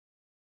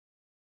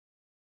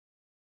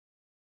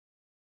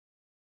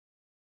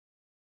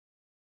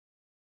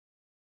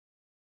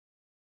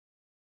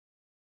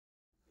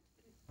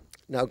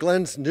Now,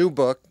 Glenn's new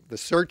book, The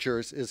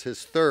Searchers, is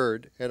his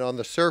third, and on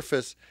the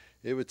surface,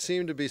 it would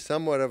seem to be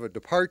somewhat of a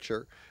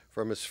departure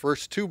from his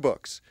first two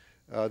books.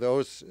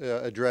 Those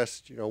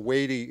addressed,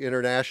 weighty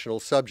international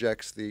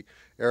subjects, the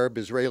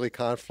Arab-Israeli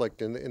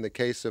conflict in the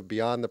case of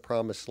Beyond the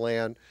Promised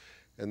Land,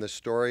 and the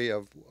story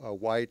of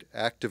white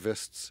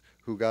activists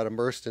who got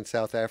immersed in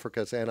South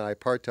Africa's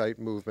anti-apartheid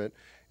movement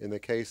in the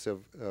case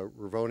of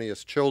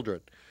Ravonia's children.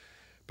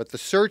 But The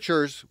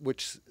Searchers,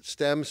 which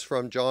stems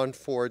from John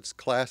Ford's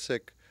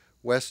classic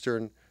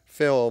Western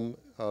film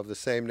of the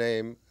same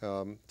name,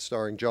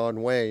 starring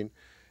John Wayne,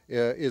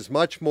 is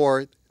much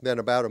more than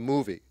about a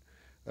movie.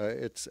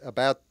 It's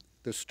about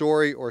the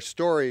story or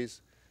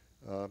stories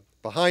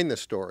behind the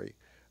story,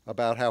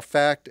 about how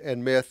fact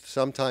and myth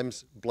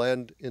sometimes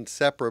blend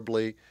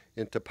inseparably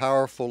into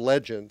powerful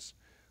legends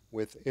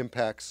with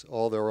impacts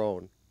all their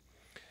own.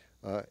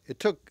 It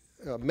took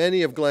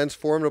many of Glenn's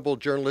formidable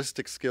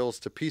journalistic skills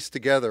to piece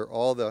together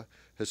all the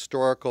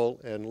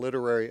historical and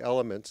literary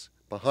elements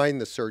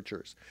behind The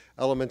Searchers,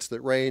 elements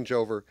that range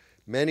over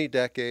many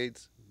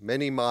decades,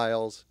 many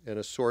miles, and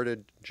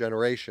assorted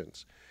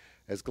generations.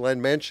 As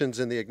Glenn mentions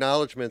in the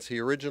acknowledgments, he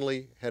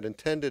originally had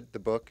intended the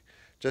book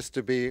just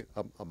to be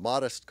a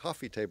modest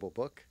coffee table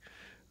book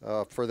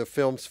for the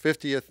film's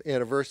 50th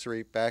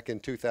anniversary back in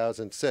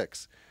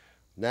 2006.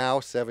 Now,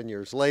 7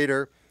 years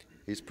later,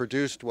 he's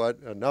produced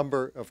what a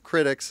number of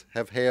critics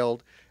have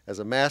hailed as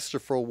a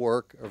masterful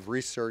work of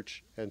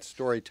research and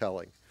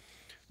storytelling.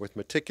 With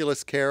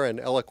meticulous care and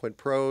eloquent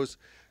prose,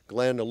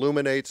 Glenn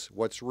illuminates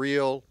what's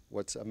real,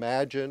 what's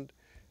imagined,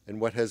 and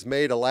what has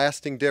made a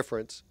lasting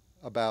difference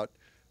about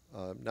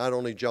not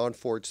only John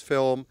Ford's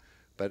film,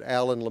 but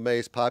Alan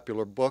LeMay's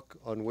popular book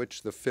on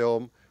which the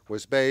film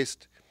was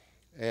based,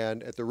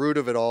 and at the root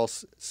of it all,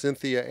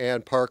 Cynthia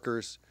Ann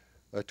Parker's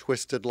A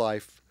Twisted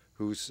Life,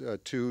 whose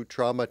two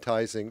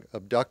traumatizing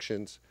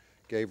abductions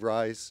gave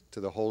rise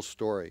to the whole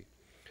story.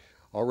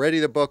 Already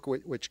the book,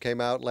 which came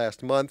out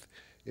last month,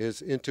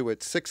 is into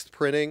its sixth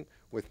printing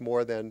with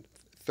more than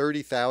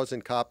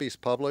 30,000 copies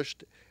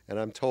published, and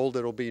I'm told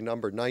it'll be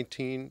number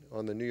 19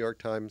 on the New York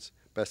Times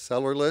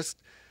bestseller list.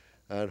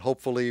 And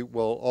hopefully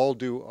we'll all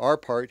do our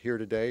part here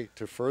today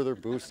to further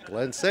boost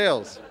Glenn's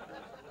sales.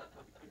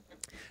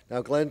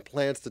 Now, Glenn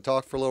plans to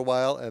talk for a little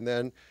while, and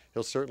then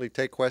he'll certainly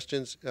take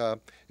questions.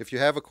 If you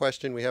have a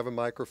question, we have a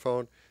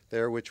microphone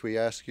there, which we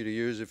ask you to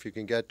use if you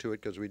can get to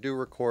it, because we do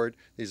record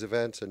these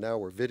events, and now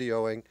we're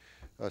videoing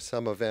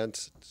some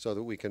events so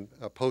that we can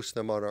post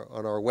them on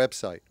our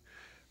website.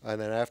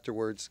 And then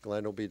afterwards,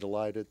 Glenn will be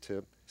delighted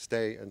to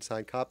stay and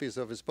sign copies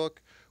of his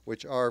book,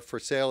 which are for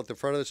sale at the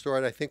front of the store.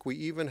 And I think we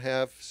even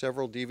have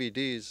several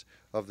DVDs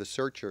of The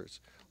Searchers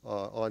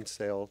on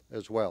sale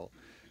as well.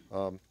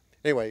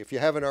 Anyway, if you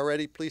haven't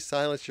already, please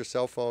silence your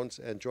cell phones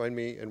and join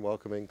me in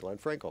welcoming Glenn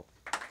Frankel.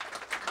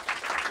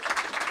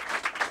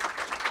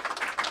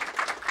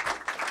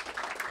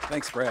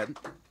 Thanks, Brad.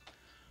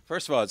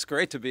 First of all, it's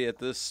great to be at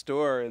this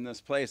store in this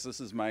place. This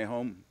is my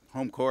home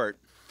court.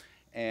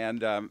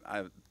 And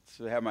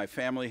to have my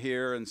family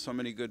here and so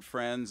many good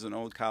friends and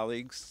old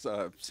colleagues,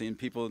 seeing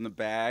people in the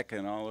back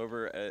and all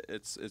over,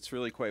 it's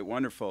really quite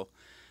wonderful,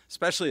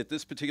 especially at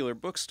this particular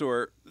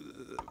bookstore.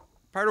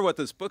 Part of what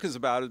this book is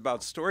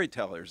about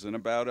storytellers and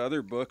about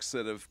other books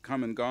that have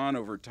come and gone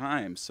over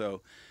time.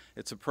 So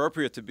it's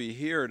appropriate to be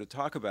here to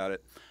talk about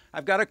it.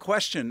 I've got a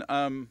question.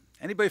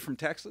 Anybody from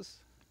Texas?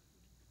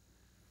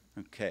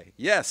 Okay.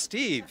 Yes,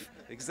 Steve.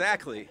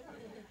 Exactly.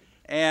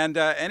 And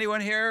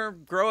anyone here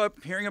grow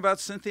up hearing about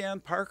Cynthia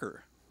Ann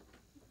Parker?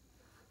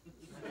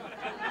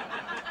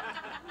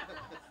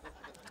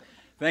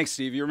 Thanks,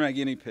 Steve. You're my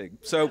guinea pig.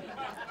 So,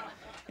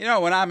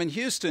 when I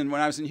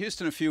was in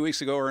Houston a few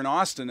weeks ago, or in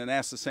Austin, and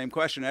asked the same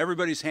question,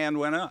 everybody's hand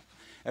went up.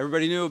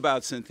 Everybody knew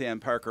about Cynthia Ann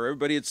Parker.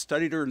 Everybody had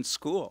studied her in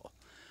school.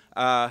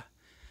 How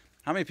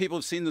many people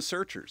have seen The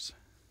Searchers?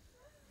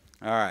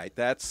 All right,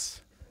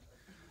 that's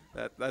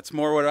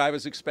more what I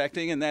was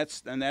expecting, and that's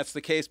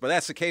the case. But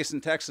that's the case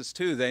in Texas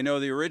too. They know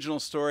the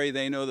original story.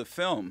 They know the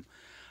film.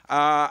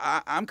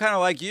 I'm kind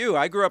of like you.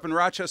 I grew up in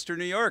Rochester,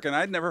 New York, and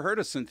I'd never heard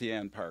of Cynthia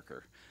Ann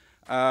Parker,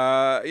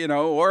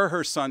 or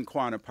her son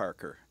Quanah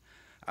Parker.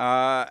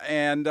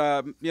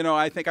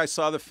 I think I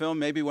saw the film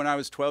maybe when I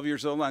was 12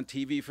 years old on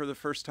TV for the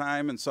first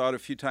time, and saw it a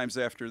few times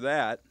after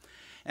that.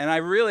 And I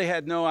really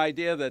had no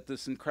idea that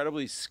this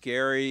incredibly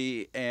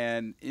scary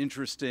and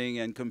interesting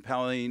and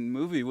compelling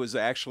movie was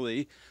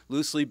actually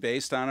loosely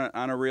based on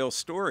a real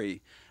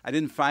story. I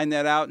didn't find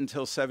that out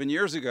until 7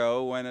 years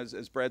ago when,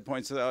 as Brad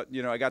points out,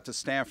 I got to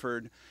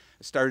Stanford,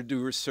 started to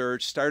do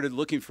research, started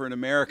looking for an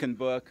American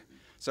book,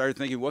 started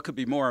thinking what could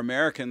be more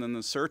American than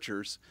The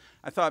Searchers.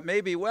 I thought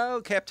maybe,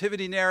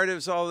 captivity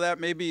narratives, all of that,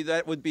 maybe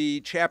that would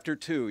be chapter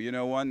 2,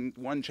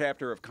 one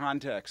chapter of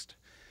context.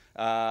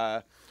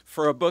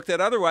 For a book that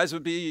otherwise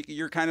would be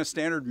your kind of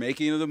standard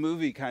making of the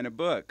movie kind of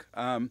book.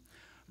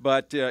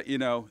 But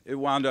it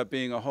wound up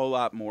being a whole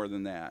lot more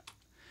than that.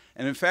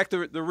 And in fact,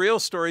 the real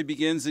story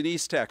begins in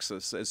East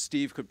Texas, as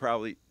Steve could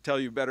probably tell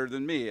you better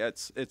than me.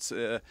 It's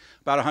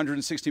about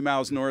 160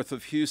 miles north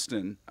of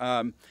Houston.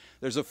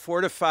 There's a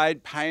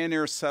fortified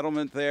pioneer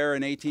settlement there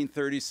in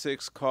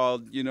 1836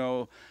 called,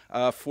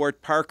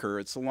 Fort Parker.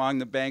 It's along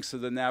the banks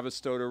of the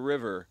Navastota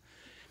River.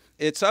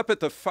 It's up at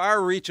the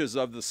far reaches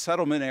of the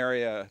settlement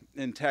area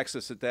in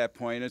Texas at that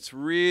point. It's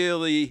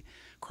really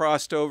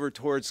crossed over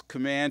towards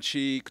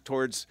Comanche,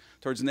 towards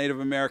Native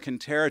American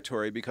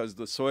territory, because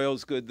the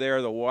soil's good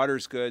there, the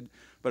water's good,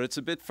 but it's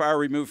a bit far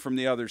removed from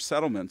the other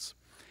settlements.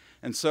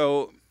 And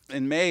so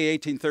in May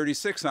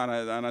 1836,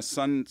 on a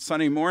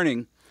sunny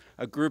morning,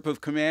 a group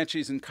of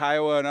Comanches and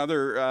Kiowa and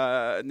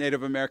other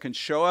Native Americans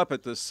show up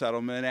at this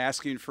settlement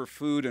asking for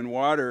food and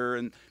water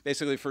and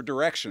basically for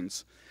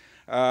directions.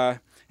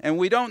 And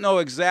we don't know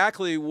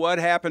exactly what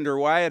happened or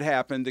why it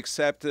happened,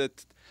 except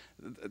that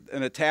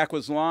an attack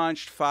was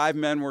launched, 5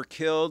 men were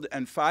killed,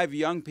 and 5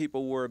 young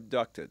people were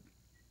abducted.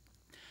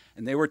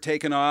 And they were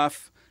taken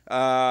off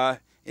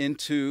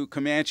into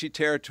Comanche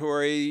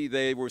territory.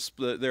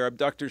 Their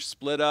abductors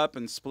split up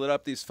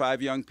these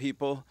 5 young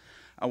people.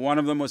 One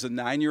of them was a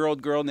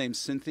 9-year-old girl named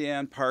Cynthia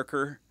Ann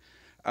Parker,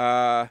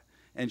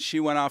 and she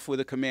went off with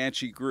a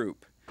Comanche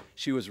group.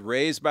 She was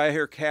raised by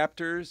her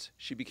captors.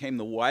 She became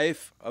the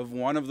wife of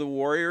one of the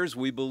warriors,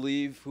 we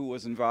believe, who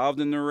was involved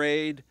in the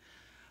raid.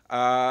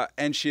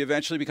 And she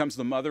eventually becomes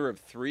the mother of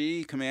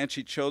 3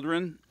 Comanche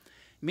children.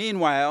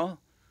 Meanwhile,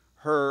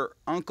 her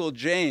uncle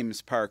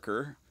James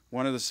Parker,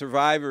 one of the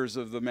survivors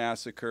of the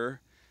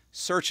massacre,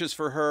 searches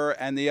for her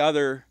and the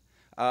other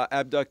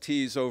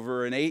abductees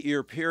over an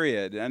 8-year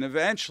period, and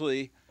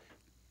eventually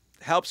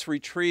helps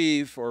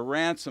retrieve or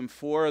ransom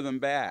 4 of them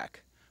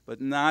back,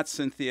 but not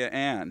Cynthia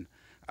Ann.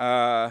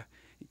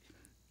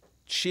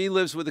 She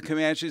lives with the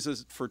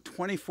Comanches for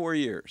 24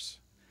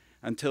 years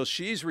until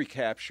she's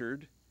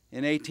recaptured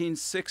in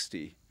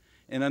 1860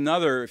 in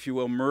another, if you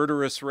will,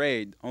 murderous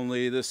raid,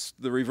 only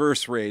the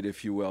reverse raid,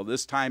 if you will.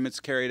 This time it's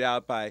carried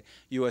out by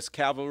U.S.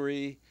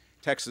 Cavalry,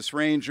 Texas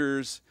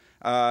Rangers.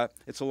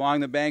 It's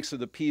along the banks of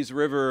the Pease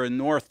River in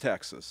North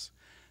Texas.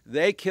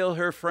 They kill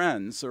her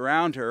friends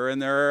around her,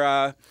 and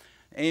they're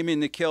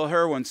aiming to kill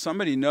her when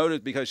somebody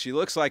noticed, because she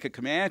looks like a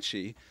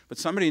Comanche, but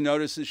somebody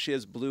notices she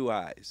has blue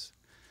eyes.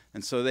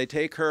 And so they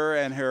take her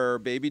and her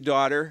baby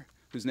daughter,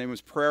 whose name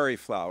was Prairie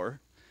Flower,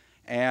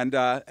 and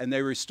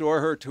they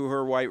restore her to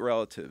her white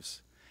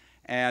relatives.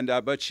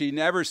 But she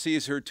never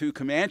sees her 2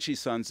 Comanche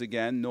sons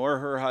again, nor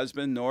her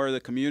husband, nor the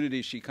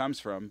community she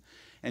comes from.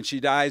 And she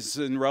dies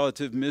in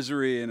relative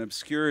misery and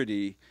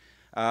obscurity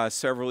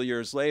several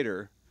years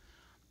later.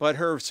 But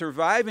her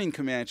surviving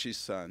Comanche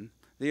son,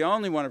 the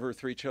only one of her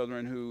 3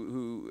 children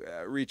who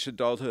reach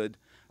adulthood,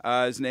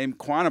 is named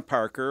Quanah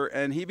Parker,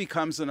 and he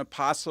becomes an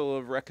apostle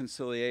of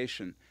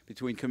reconciliation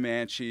between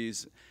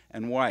Comanches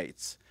and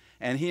whites.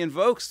 And he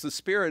invokes the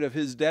spirit of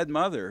his dead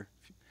mother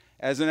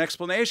as an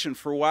explanation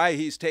for why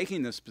he's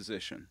taking this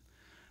position.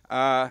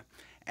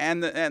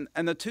 And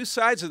the 2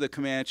 sides of the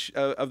Comanche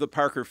of the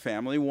Parker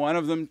family, one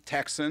of them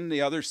Texan,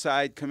 the other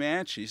side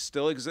Comanche,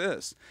 still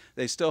exist.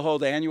 They still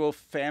hold annual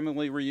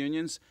family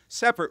reunions,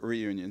 separate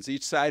reunions.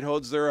 Each side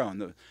holds their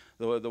own.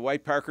 The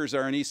white Parkers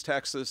are in East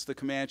Texas. The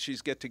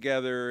Comanches get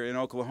together in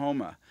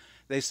Oklahoma.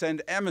 They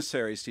send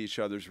emissaries to each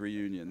other's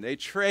reunion. They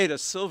trade a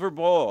silver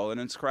bowl, an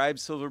inscribed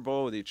silver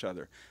bowl with each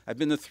other. I've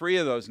been to 3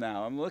 of those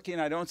now. I'm looking,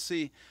 I don't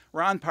see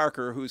Ron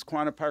Parker, who's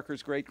Quanah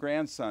Parker's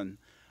great-grandson,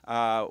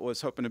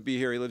 was hoping to be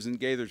here. He lives in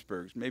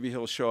Gaithersburg. Maybe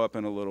he'll show up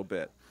in a little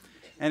bit.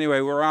 Anyway,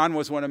 Ron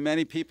was one of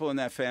many people in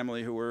that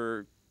family who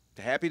were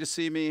happy to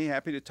see me,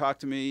 happy to talk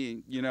to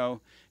me,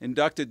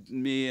 inducted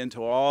me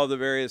into all the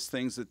various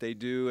things that they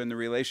do and the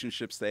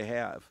relationships they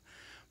have.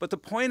 But the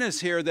point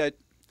is here that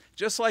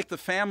just like the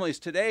families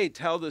today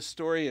tell this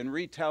story and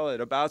retell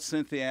it about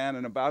Cynthia Ann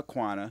and about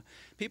Quanah,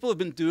 people have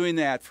been doing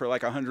that for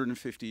like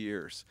 150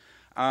 years.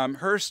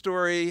 Her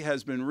story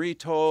has been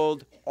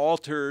retold,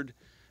 altered,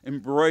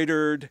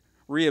 embroidered,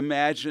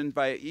 reimagined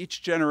by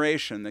each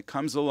generation that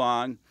comes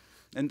along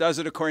and does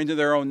it according to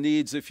their own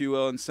needs, if you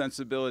will, and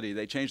sensibility.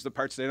 They change the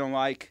parts they don't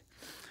like.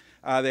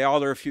 They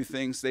alter a few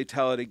things. They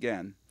tell it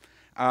again.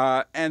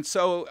 And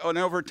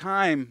over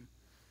time,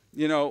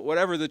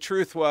 whatever the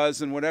truth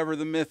was and whatever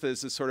the myth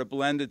is sort of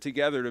blended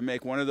together to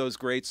make one of those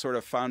great sort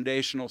of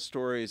foundational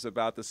stories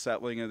about the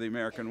settling of the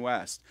American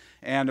West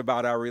and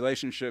about our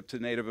relationship to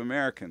Native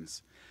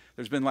Americans.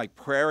 There's been like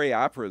prairie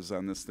operas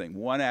on this thing,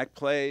 1-act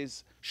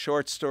plays,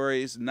 short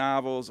stories,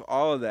 novels,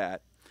 all of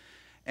that.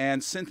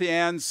 And Cynthia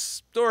Ann's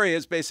story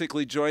has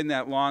basically joined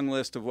that long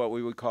list of what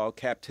we would call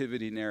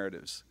captivity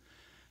narratives.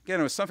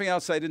 Again, it was something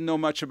else I didn't know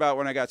much about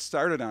when I got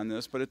started on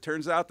this, but it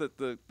turns out that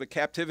the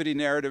captivity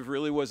narrative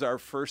really was our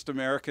first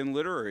American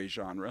literary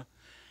genre.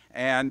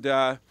 And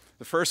the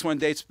first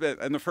one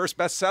and the first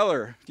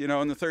bestseller,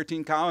 in the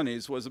 13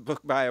 colonies was a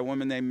book by a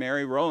woman named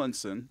Mary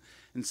Rowlandson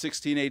in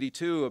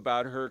 1682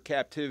 about her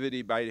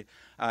captivity by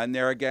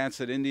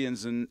Narragansett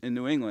Indians in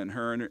New England,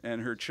 her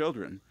and her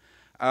children.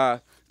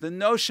 The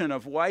notion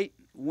of white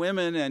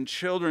women and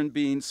children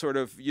being sort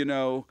of,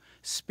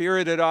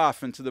 spirited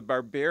off into the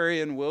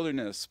barbarian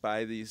wilderness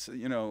by these,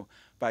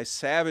 by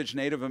savage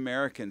Native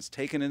Americans,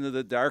 taken into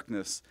the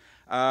darkness.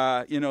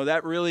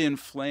 That really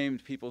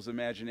inflamed people's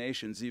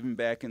imaginations, even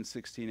back in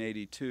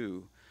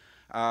 1682.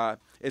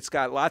 It's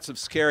got lots of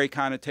scary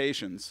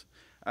connotations.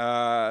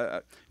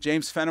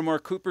 James Fenimore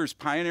Cooper's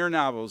pioneer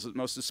novels,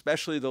 most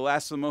especially The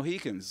Last of the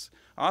Mohicans,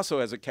 also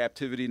has a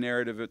captivity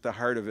narrative at the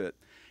heart of it.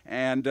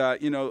 And,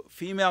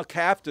 female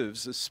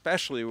captives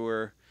especially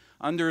were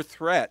under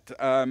threat.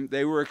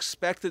 They were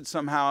expected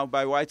somehow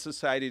by white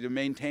society to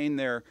maintain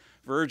their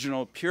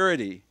virginal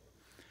purity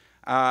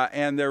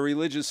and their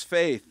religious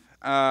faith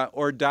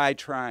or die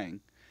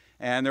trying.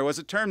 And there was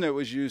a term that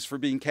was used for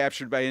being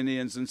captured by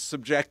Indians and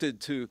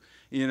subjected to,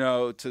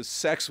 to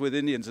sex with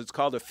Indians. It's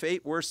called a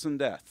fate worse than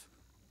death.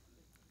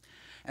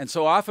 And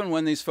so often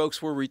when these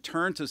folks were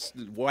returned to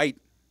white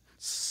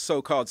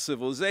so-called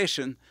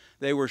civilization,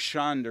 they were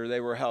shunned or they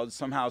were held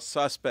somehow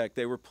suspect.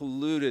 They were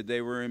polluted.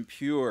 They were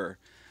impure,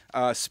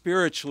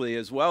 spiritually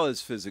as well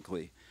as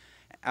physically.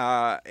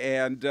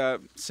 And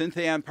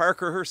Cynthia Ann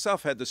Parker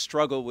herself had to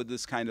struggle with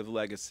this kind of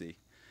legacy.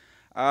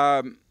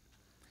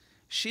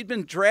 She'd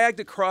been dragged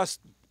across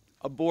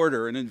a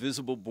border, an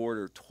invisible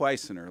border,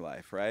 twice in her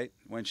life, right?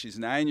 When she's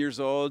 9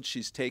 years old,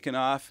 she's taken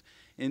off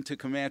into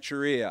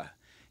Comancheria,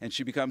 and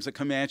she becomes a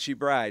Comanche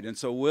bride. And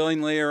so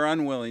willingly or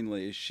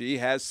unwillingly, she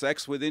has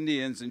sex with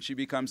Indians, and she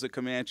becomes a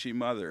Comanche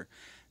mother.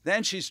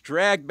 Then she's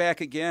dragged back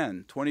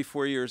again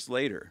 24 years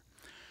later.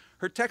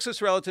 Her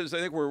Texas relatives, I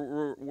think,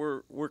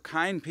 were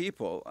kind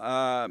people.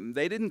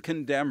 They didn't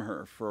condemn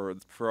her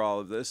for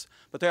all of this,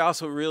 but they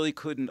also really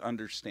couldn't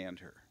understand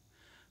her.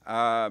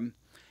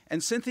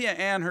 And Cynthia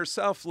Ann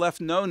herself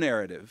left no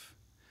narrative,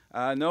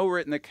 no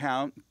written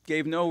account,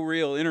 gave no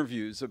real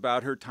interviews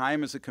about her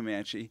time as a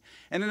Comanche.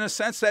 And in a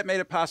sense, that made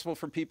it possible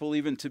for people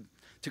even to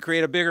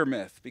create a bigger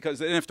myth, because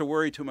they didn't have to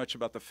worry too much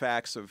about the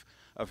facts of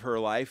her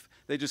life.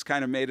 They just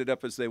kind of made it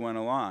up as they went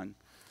along.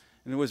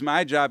 And it was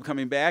my job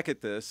coming back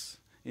at this,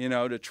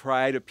 to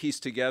try to piece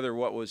together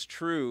what was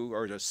true,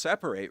 or to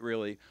separate,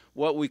 really,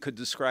 what we could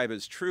describe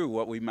as true,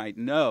 what we might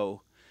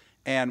know,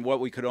 and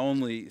what we could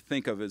only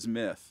think of as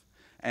myth.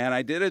 And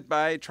I did it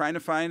by trying to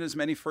find as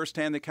many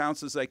firsthand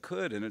accounts as I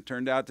could. And it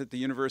turned out that the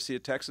University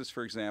of Texas,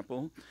 for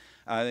example,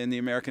 in the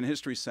American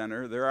History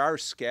Center, there are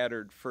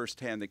scattered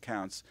firsthand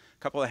accounts, a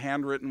couple of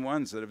handwritten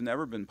ones that have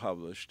never been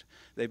published.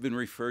 They've been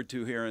referred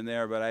to here and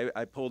there, but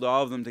I pulled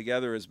all of them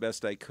together as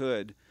best I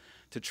could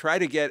to try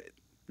to get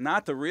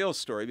not the real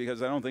story,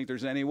 because I don't think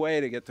there's any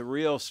way to get the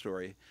real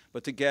story,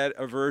 but to get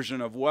a version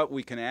of what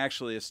we can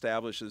actually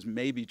establish as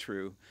maybe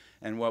true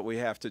and what we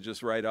have to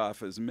just write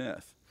off as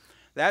myth.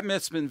 That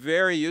myth's been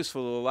very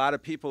useful to a lot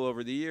of people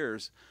over the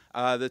years.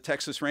 The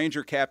Texas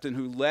Ranger captain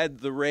who led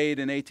the raid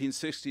in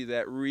 1860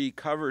 that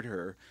recovered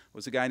her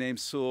was a guy named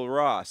Sewell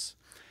Ross.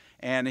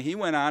 And he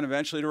went on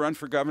eventually to run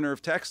for governor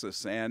of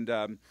Texas. And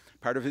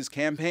part of his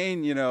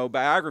campaign,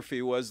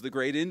 biography was the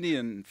great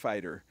Indian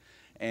fighter.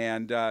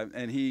 And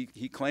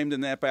he claimed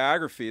in that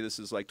biography, this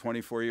is like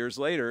 24 years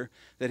later,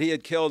 that he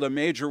had killed a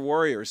major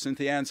warrior,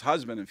 Cynthia Ann's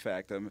husband, in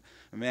fact, a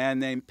man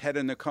named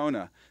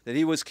Pettinacona, that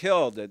he was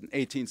killed in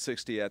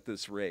 1860 at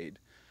this raid.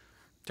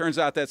 Turns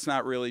out that's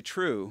not really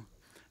true.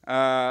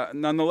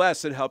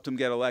 Nonetheless, it helped him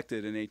get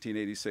elected in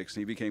 1886,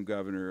 and he became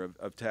governor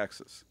of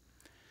Texas.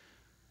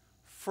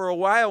 For a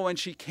while, when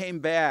she came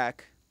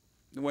back,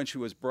 when she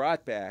was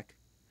brought back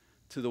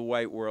to the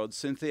white world,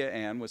 Cynthia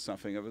Ann was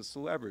something of a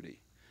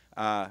celebrity.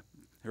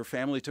 Her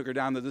family took her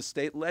down to the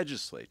state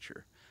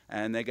legislature,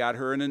 and they got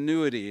her an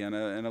annuity and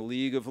a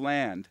league of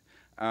land.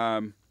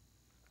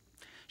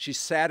 She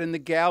sat in the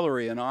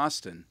gallery in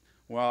Austin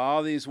while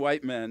all these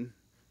white men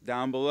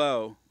down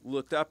below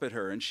looked up at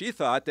her, and she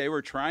thought they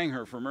were trying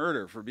her for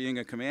murder for being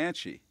a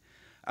Comanche.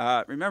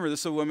 Remember,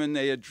 this is a woman,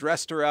 they had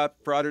dressed her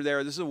up, brought her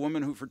there. This is a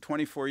woman who for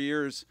 24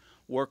 years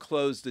wore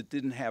clothes that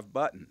didn't have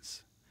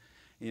buttons.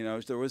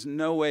 There was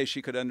no way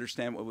she could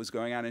understand what was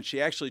going on, and she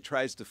actually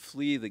tries to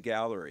flee the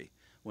gallery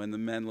when the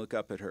men look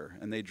up at her,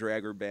 and they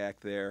drag her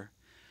back there.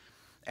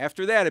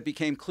 After that, it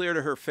became clear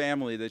to her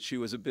family that she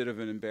was a bit of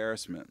an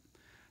embarrassment.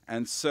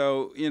 And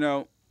so,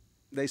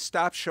 they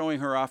stopped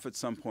showing her off at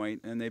some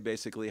point, and they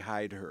basically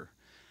hide her.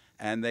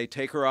 And they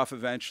take her off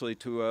eventually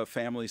to a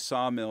family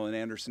sawmill in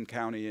Anderson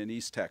County in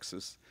East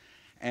Texas.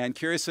 And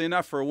curiously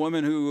enough, for a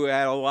woman who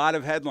had a lot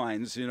of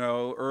headlines,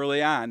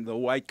 early on, the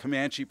white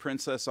Comanche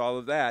princess, all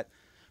of that,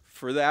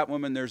 for that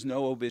woman, there's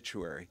no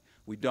obituary.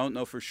 We don't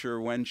know for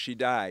sure when she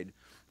died.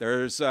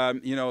 There's,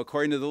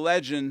 according to the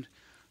legend,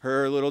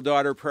 her little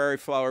daughter, Prairie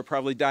Flower,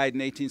 probably died in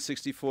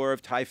 1864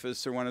 of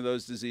typhus or one of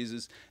those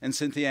diseases, and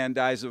Cynthia Ann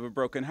dies of a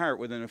broken heart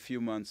within a few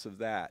months of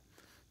that.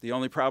 The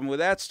only problem with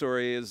that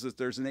story is that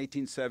there's an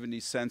 1870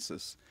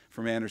 census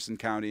from Anderson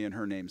County, and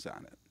her name's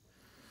on it.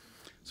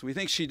 So we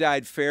think she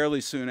died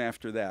fairly soon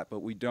after that, but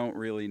we don't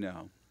really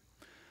know.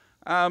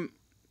 And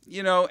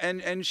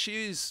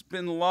she's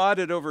been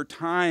lauded over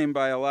time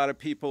by a lot of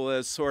people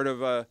as sort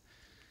of a,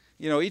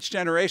 each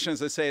generation,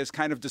 as I say, has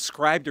kind of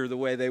described her the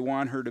way they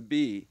want her to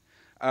be.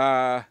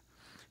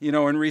 You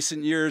know, in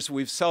recent years,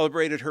 we've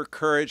celebrated her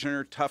courage and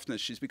her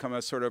toughness. She's become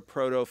a sort of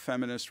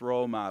proto-feminist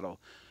role model.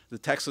 The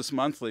Texas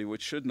Monthly,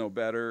 which should know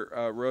better,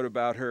 wrote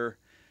about her,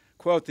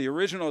 quote, "The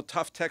original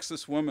tough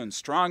Texas woman,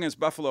 strong as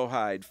buffalo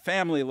hide,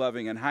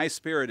 family-loving and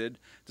high-spirited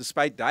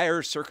despite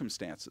dire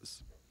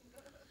circumstances."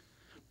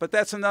 But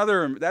that's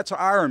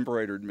our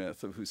embroidered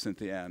myth of who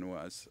Cynthia Ann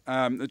was.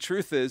 The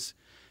truth is,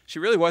 she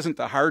really wasn't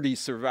the hardy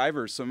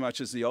survivor so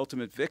much as the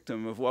ultimate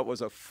victim of what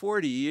was a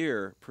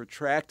 40-year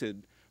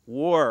protracted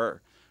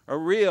war, a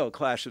real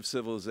clash of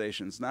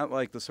civilizations, not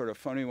like the sort of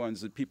funny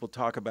ones that people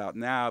talk about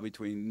now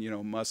between, you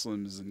know,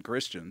 Muslims and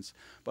Christians,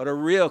 but a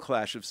real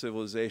clash of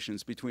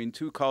civilizations between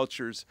two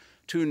cultures,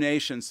 two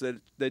nations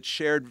that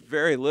shared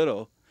very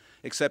little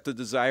except the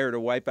desire to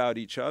wipe out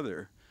each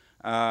other,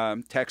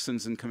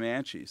 Texans and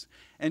Comanches.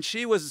 And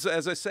she was,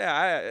 as I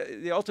say,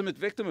 the ultimate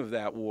victim of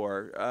that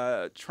war,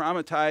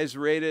 traumatized,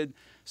 raided,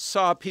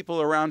 saw people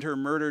around her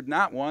murdered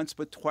not once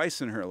but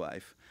twice in her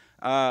life.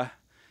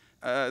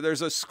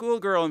 There's a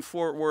schoolgirl in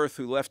Fort Worth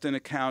who left an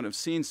account of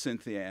seeing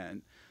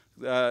Cynthia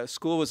Ann.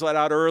 School was let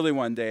out early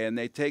one day, and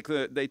they take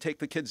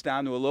the kids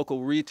down to a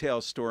local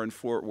retail store in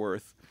Fort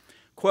Worth.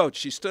 Quote,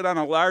 "She stood on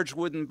a large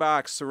wooden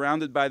box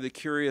surrounded by the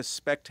curious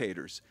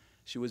spectators.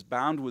 She was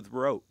bound with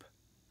rope.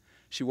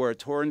 She wore a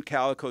torn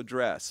calico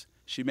dress.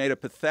 She made a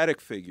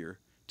pathetic figure.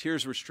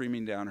 Tears were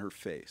streaming down her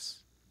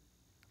face."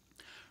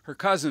 Her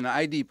cousin,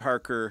 I.D.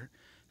 Parker,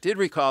 did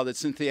recall that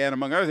Cynthia Ann,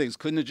 among other things,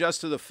 couldn't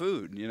adjust to the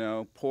food. You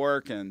know,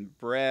 pork and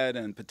bread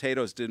and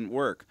potatoes didn't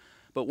work.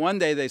 But one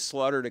day they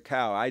slaughtered a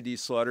cow. I.D.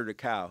 slaughtered a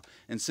cow.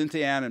 And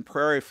Cynthia Ann and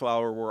Prairie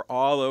Flower were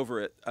all over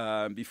it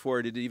before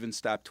it had even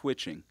stopped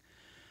twitching.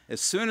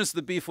 As soon as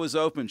the beef was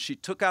opened, she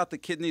took out the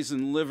kidneys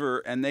and liver,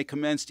 and they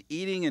commenced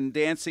eating and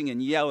dancing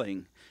and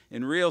yelling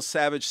in real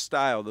savage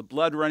style, the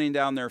blood running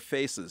down their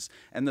faces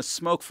and the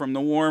smoke from the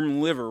warm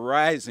liver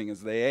rising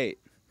as they ate.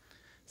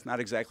 It's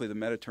not exactly the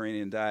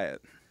Mediterranean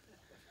diet.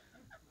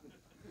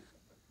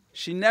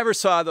 She never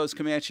saw those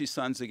Comanche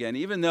sons again,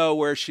 even though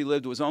where she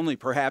lived was only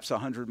perhaps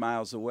 100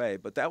 miles away.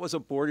 But that was a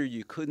border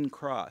you couldn't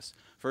cross.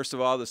 First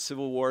of all, the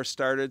Civil War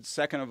started.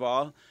 Second of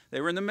all, they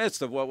were in the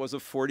midst of what was a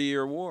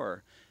 40-year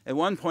war. At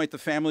one point, the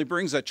family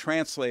brings a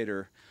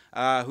translator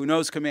who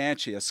knows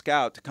Comanche, a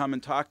scout, to come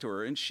and talk to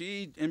her. And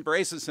she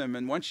embraces him.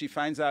 And once she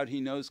finds out he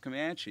knows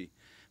Comanche,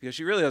 because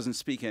she really doesn't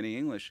speak any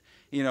English,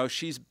 you know,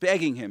 she's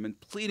begging him and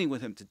pleading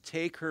with him to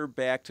take her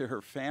back to her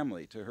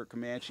family, to her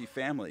Comanche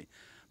family.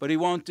 But he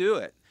won't do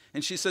it.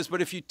 And she says,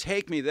 "But if you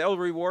take me, they'll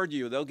reward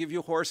you. They'll give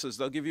you horses.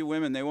 They'll give you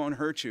women. They won't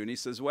hurt you." And he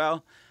says,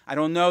 "Well, I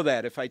don't know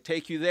that. If I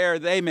take you there,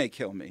 they may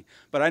kill me.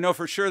 But I know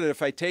for sure that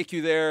if I take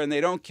you there and they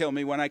don't kill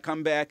me, when I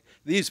come back,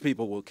 these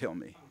people will kill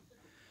me."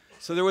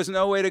 So there was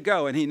no way to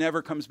go, and he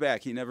never comes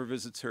back. He never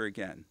visits her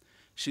again.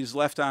 She's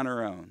left on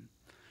her own.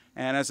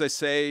 And as I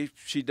say,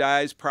 she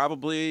dies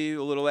probably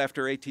a little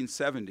after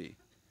 1870.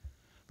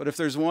 But if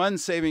there's one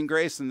saving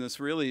grace in this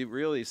really,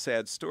 really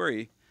sad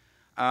story,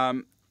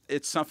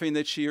 it's something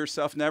that she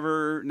herself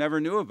never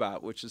knew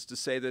about, which is to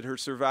say that her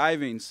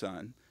surviving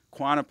son,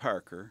 Quanah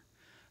Parker,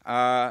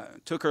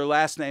 took her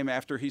last name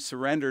after he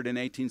surrendered in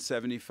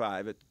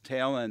 1875 at the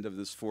tail end of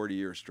this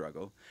 40-year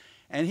struggle.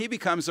 And he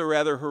becomes a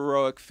rather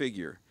heroic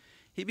figure.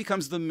 He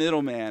becomes the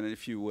middleman,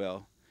 if you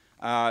will,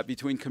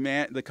 between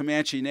the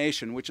Comanche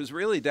Nation, which is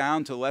really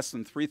down to less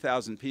than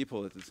 3,000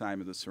 people at the time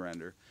of the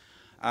surrender,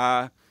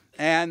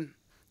 and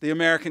the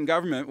American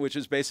government, which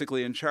is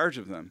basically in charge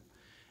of them.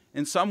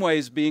 In some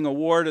ways, being a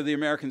ward of the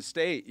American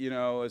state, you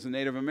know, as a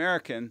Native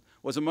American,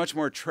 was a much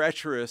more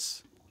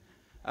treacherous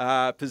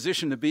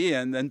position to be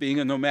in than being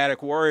a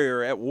nomadic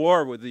warrior at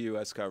war with the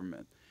U.S.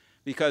 government.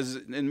 Because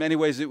in many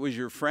ways, it was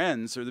your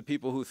friends, or the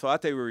people who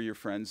thought they were your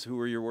friends, who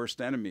were your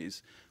worst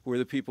enemies, who were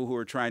the people who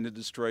were trying to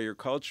destroy your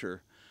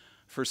culture.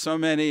 For so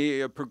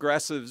many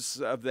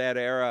progressives of that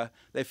era,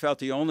 they felt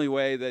the only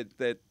way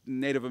that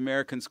Native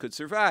Americans could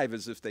survive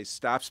is if they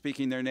stopped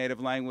speaking their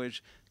native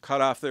language, cut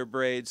off their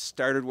braids,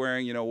 started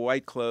wearing, you know,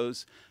 white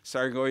clothes,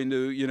 started going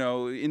to, you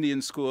know,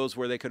 Indian schools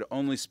where they could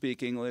only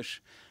speak English.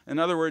 In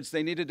other words,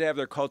 they needed to have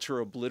their culture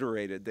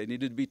obliterated. They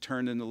needed to be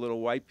turned into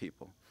little white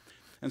people.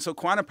 And so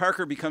Quanah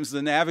Parker becomes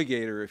the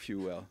navigator, if you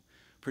will,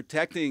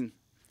 protecting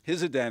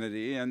his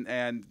identity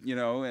and you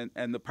know,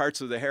 and the parts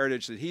of the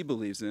heritage that he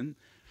believes in.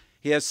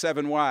 He has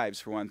 7 wives,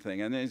 for one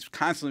thing, and he's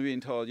constantly being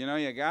told, you know,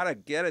 you got to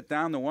get it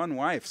down to 1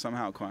 wife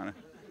somehow, Quanah.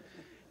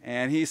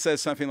 And he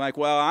says something like,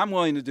 well, I'm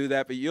willing to do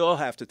that, but you'll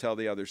have to tell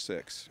the other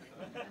 6.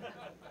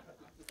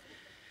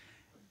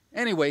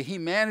 Anyway, he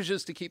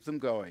manages to keep them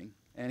going,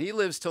 and he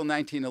lives till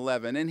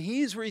 1911, and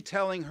he's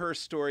retelling her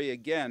story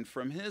again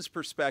from his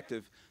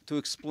perspective to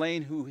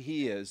explain who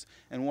he is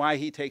and why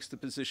he takes the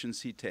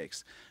positions he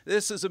takes.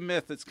 This is a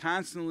myth that's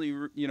constantly,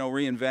 you know,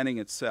 reinventing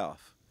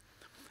itself.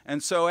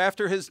 And so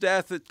after his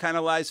death, it kind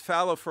of lies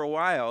fallow for a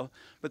while.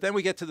 But then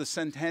we get to the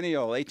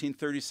centennial,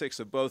 1836,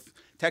 of both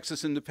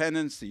Texas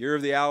independence, the year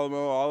of the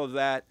Alamo, all of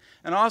that,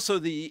 and also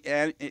the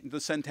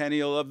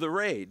centennial of the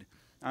raid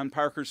on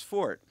Parker's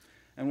fort.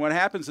 And what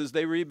happens is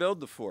they rebuild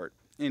the fort.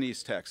 in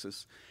East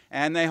Texas,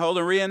 and they hold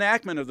a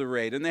reenactment of the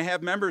raid, and they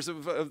have members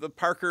of the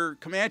Parker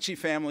Comanche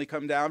family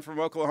come down from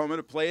Oklahoma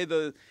to play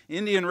the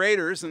Indian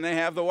Raiders, and they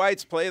have the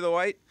whites play the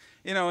white,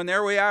 you know, and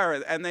there we are,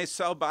 and they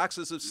sell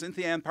boxes of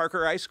Cynthia Ann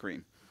Parker ice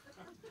cream.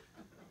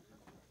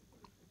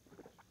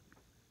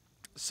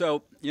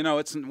 So, you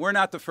know, we're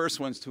not the first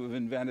ones to have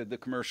invented the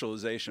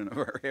commercialization of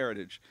our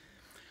heritage.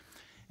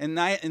 In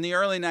the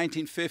early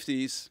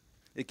 1950s,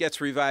 it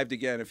gets revived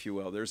again, if you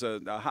will. There's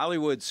a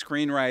Hollywood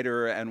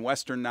screenwriter and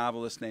Western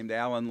novelist named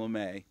Alan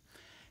LeMay.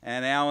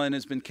 And Alan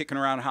has been kicking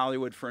around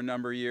Hollywood for a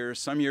number of years.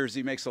 Some years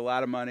he makes a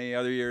lot of money,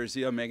 other years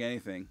he doesn't make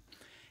anything.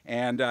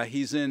 And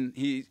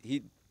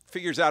he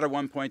figures out at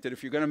one point that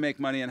if you're going to make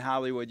money in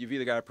Hollywood, you've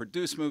either got to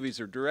produce movies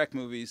or direct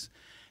movies.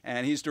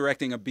 And he's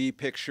directing a B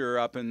picture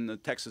up in the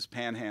Texas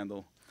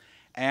Panhandle,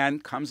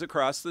 and comes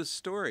across this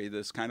story,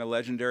 this kind of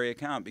legendary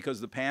account,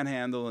 because the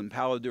Panhandle and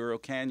Palo Duro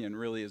Canyon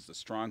really is the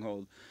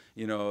stronghold,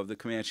 you know, of the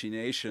Comanche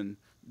Nation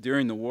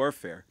during the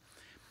warfare.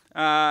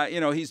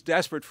 You know, he's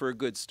desperate for a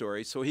good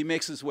story, so he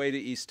makes his way to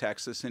East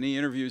Texas, and he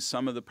interviews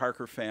some of the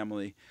Parker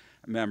family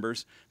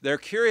members. They're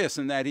curious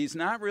in that he's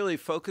not really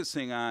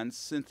focusing on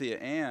Cynthia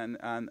Ann,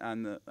 on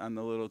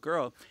the little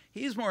girl.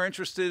 He's more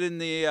interested in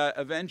the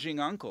avenging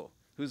uncle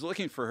who's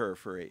looking for her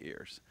for 8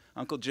 years,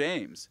 Uncle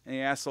James, and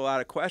he asks a lot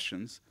of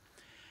questions.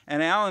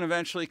 And Alan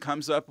eventually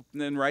comes up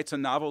and writes a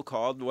novel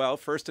called, well,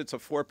 first it's a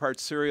 4-part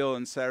serial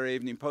in Saturday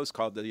Evening Post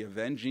called The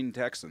Avenging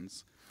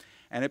Texans,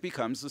 and it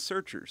becomes The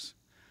Searchers.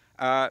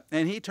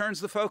 And he turns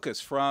the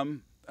focus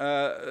from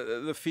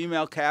the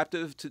female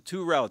captive to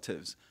 2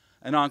 relatives,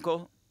 an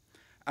uncle,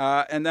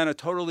 and then a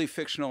totally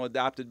fictional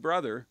adopted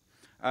brother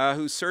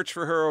who searched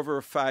for her over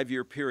a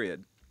 5-year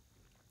period.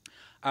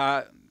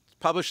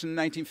 Published in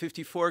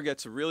 1954,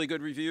 gets a really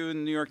good review in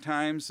the New York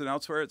Times and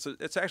elsewhere.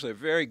 It's actually a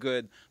very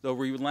good, though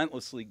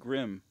relentlessly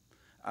grim,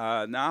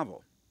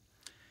 novel.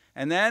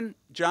 And then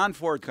John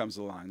Ford comes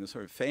along, the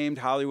sort of famed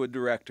Hollywood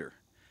director.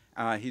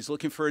 He's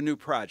looking for a new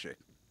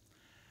project.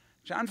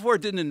 John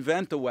Ford didn't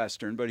invent the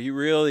Western, but he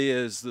really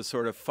is the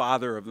sort of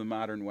father of the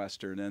modern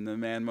Western and the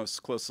man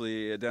most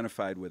closely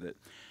identified with it.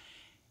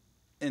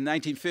 In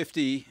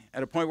 1950,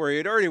 at a point where he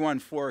had already won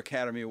 4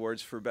 Academy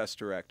Awards for Best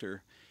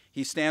Director,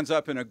 he stands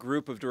up in a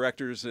group of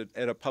directors at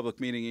a public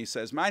meeting. He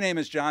says, "My name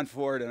is John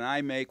Ford, and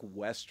I make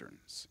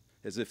Westerns,"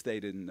 as if they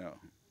didn't know.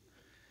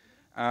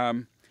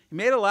 He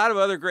made a lot of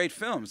other great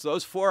films.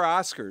 Those 4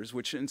 Oscars,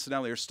 which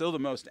incidentally are still the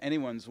most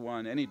anyone's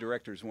won, any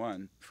director's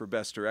won for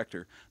Best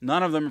Director,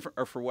 none of them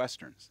are for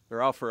Westerns.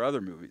 They're all for other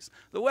movies.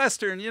 The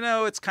Western, you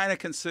know, it's kind of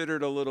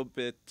considered a little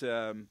bit,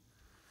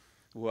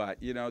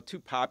 you know, too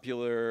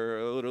popular,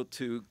 a little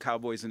too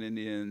cowboys and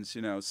Indians,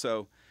 you know,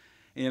 so...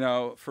 You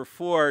know, for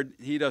Ford,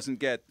 he doesn't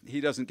get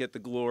the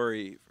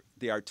glory,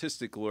 the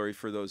artistic glory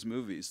for those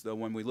movies, though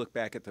when we look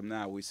back at them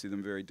now, we see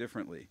them very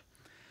differently.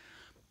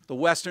 The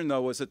Western,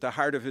 though, was at the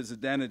heart of his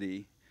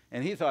identity,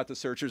 and he thought The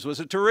Searchers was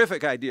a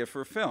terrific idea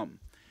for a film.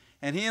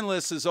 And he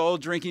enlists his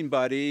old drinking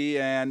buddy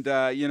and,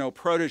 you know,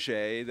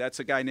 protege, that's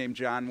a guy named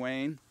John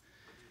Wayne,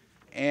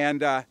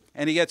 and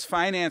he gets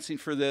financing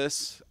for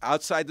this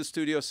outside the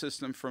studio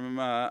system from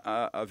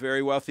a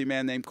very wealthy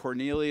man named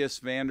Cornelius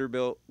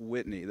Vanderbilt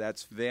Whitney.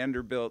 That's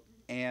Vanderbilt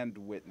and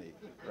Whitney,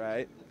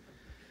 right?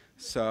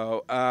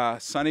 So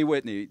Sonny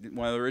Whitney,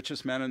 one of the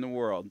richest men in the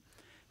world,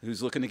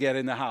 who's looking to get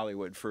into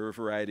Hollywood for a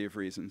variety of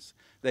reasons.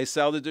 They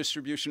sell the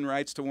distribution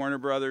rights to Warner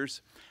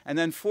Brothers, and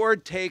then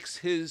Ford takes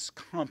his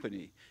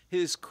company,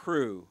 his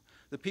crew,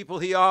 the people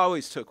he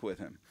always took with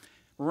him,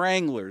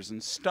 wranglers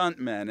and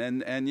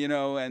stuntmen and you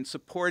know, and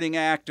supporting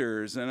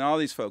actors and all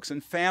these folks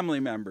and family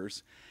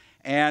members,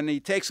 and he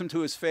takes them to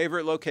his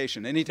favorite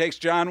location, and he takes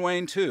John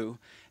Wayne too,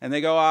 and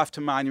they go off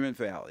to Monument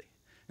Valley.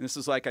 And this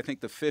is like, I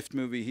think, the 5th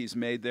movie he's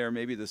made there,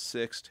 maybe the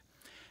 6th.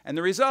 And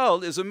the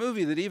result is a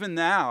movie that even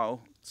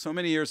now, so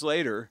many years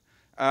later,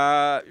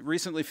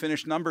 recently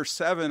finished number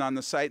 7 on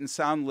the Sight and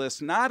Sound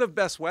list, not of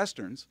best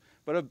Westerns,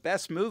 but of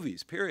best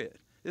movies, period.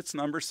 It's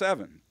number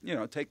 7. You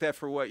know, take that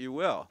for what you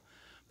will.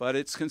 But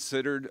it's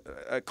considered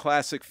a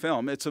classic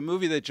film. It's a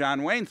movie that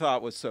John Wayne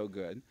thought was so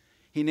good,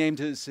 he named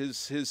his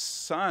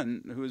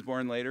son, who was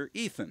born later,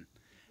 Ethan,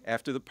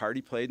 after the part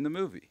he played in the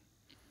movie.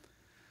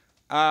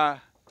 So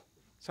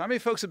how many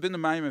folks have been to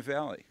Monument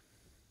Valley?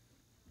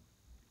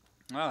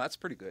 Oh, that's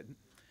pretty good.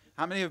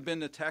 How many have been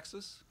to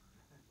Texas?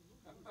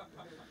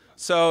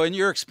 So in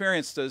your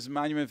experience, does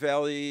Monument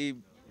Valley...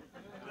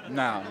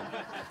 No.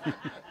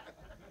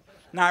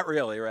 Not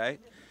really,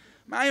 right?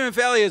 Monument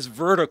Valley is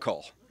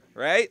vertical,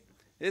 right?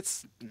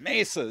 It's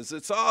mesas.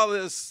 It's all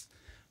this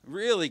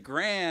really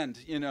grand,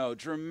 you know,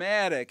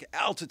 dramatic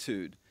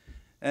altitude.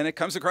 And it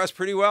comes across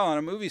pretty well on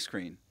a movie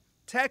screen.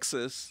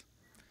 Texas,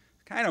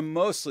 kind of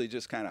mostly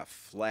just kind of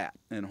flat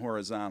and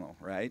horizontal,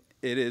 right?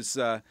 It is,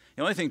 the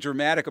only thing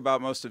dramatic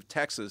about most of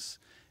Texas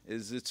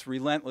is its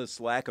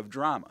relentless lack of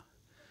drama.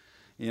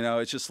 You know,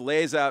 it just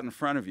lays out in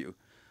front of you.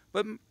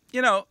 But,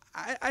 you know,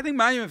 I think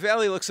Monument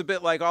Valley looks a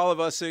bit like all of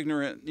us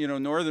ignorant, you know,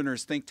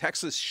 Northerners think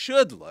Texas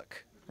should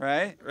look,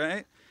 right?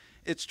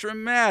 It's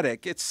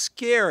dramatic, it's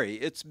scary,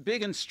 it's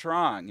big and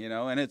strong, you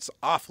know, and it's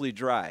awfully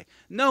dry.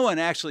 No one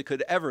actually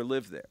could ever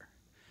live there.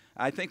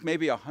 I think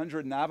maybe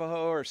 100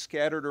 Navajo are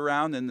scattered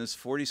around in this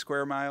 40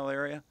 square mile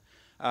area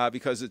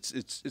because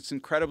it's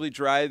incredibly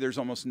dry. There's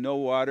almost no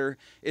water.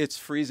 It's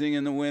freezing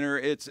in the winter.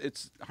 It's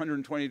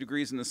 120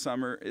 degrees in the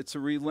summer. It's a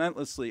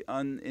relentlessly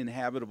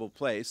uninhabitable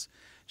place.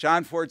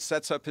 John Ford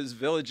sets up his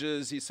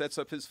villages. He sets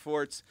up his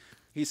forts.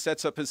 He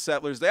sets up his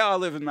settlers. They all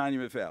live in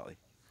Monument Valley.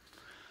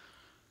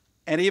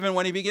 And even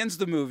when he begins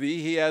the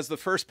movie, he has the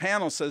first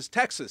panel says,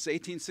 Texas,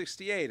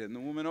 1868. And the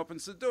woman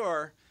opens the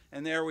door,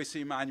 and there we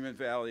see Monument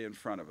Valley in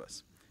front of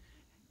us.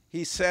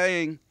 He's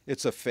saying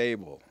it's a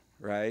fable,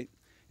 right?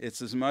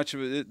 It's as much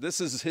of it. This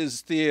is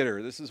his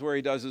theater. This is where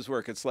he does his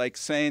work. It's like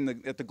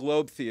saying at the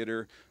Globe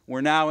Theater,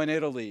 we're now in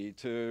Italy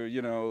to,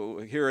 you know,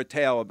 hear a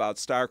tale about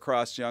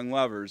star-crossed young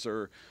lovers,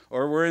 or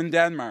we're in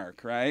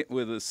Denmark, right,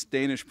 with a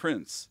Danish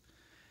prince.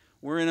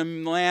 We're in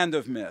a land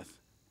of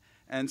myth.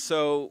 And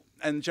so,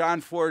 and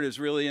John Ford is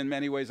really in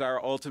many ways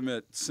our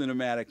ultimate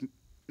cinematic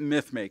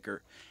myth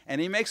maker.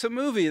 And he makes a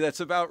movie that's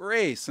about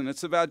race, and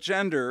it's about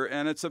gender,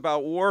 and it's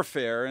about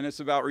warfare, and it's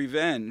about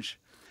revenge.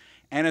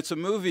 And it's a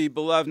movie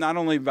beloved not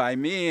only by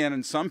me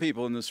and some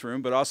people in this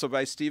room, but also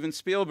by Steven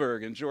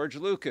Spielberg and George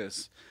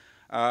Lucas,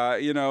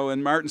 you know,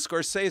 and Martin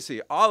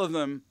Scorsese, all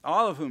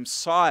of whom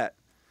saw it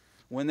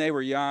when they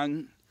were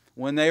young,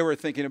 when they were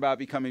thinking about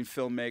becoming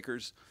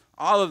filmmakers.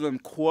 All of them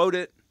quote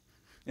it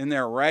in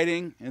their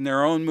writing, in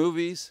their own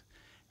movies.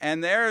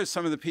 And there are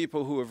some of the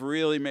people who have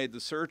really made The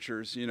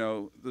Searchers, you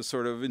know, the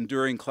sort of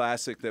enduring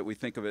classic that we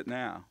think of it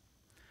now.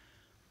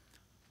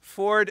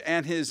 Ford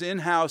and his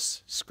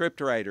in-house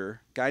scriptwriter, a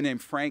guy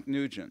named Frank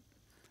Nugent,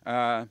 who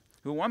at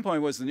one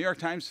point was the New York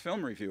Times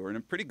film reviewer, and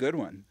a pretty good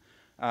one,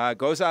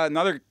 goes out,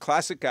 another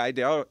classic guy,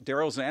 Daryl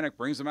Zanuck,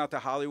 brings him out to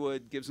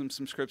Hollywood, gives him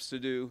some scripts to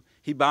do.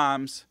 He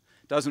bombs,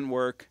 doesn't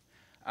work,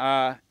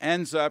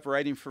 ends up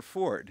writing for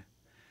Ford.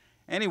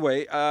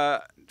 Anyway,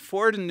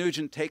 Ford and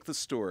Nugent take the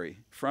story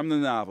from the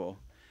novel.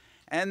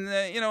 And,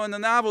 you know, in the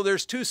novel,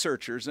 there's two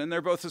searchers, and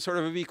they're both sort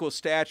of equal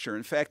stature.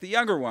 In fact, the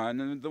younger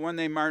one, the one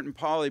named Martin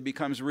Pauly,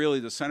 becomes really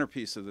the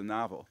centerpiece of the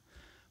novel.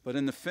 But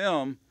in the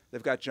film,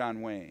 they've got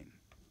John Wayne.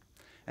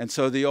 And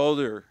so the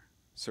older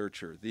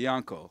searcher, the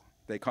uncle,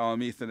 they call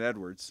him Ethan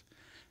Edwards,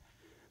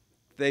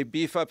 they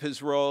beef up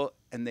his role,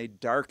 and they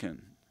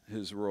darken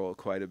his role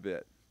quite a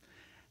bit.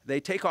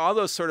 They take all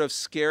those sort of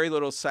scary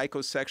little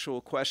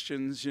psychosexual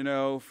questions, you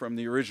know, from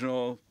the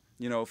original,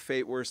 you know,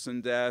 fate worse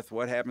than death,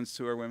 what happens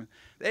to our women.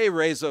 They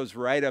raise those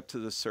right up to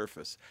the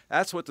surface.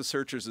 That's what The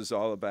Searchers is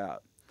all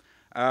about.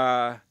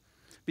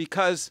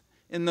 Because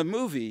in the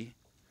movie,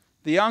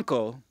 the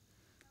uncle,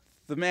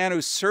 the man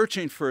who's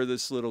searching for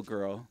this little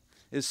girl,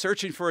 is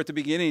searching for her at the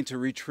beginning to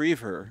retrieve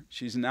her.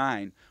 She's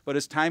 9. But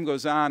as time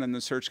goes on and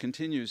the search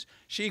continues,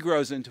 she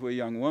grows into a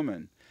young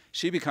woman.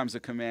 She becomes a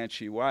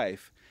Comanche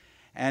wife.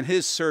 And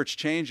his search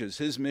changes,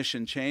 his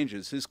mission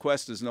changes. His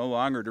quest is no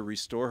longer to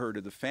restore her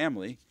to the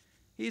family.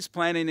 He's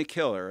planning to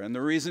kill her. And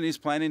the reason he's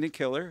planning to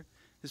kill her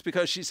is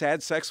because she's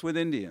had sex with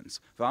Indians,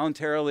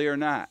 voluntarily or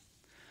not.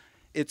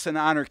 It's an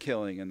honor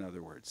killing, in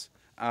other words.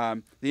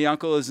 The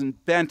uncle is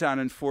bent on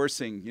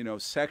enforcing, you know,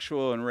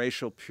 sexual and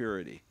racial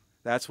purity.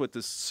 That's what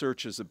this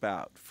search is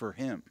about for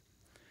him.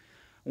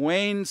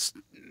 Wayne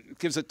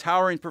gives a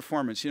towering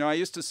performance. You know, I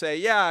used to say,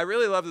 yeah, I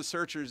really love The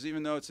Searchers,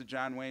 even though it's a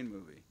John Wayne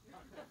movie.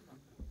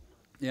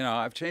 You know,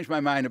 I've changed my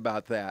mind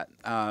about that.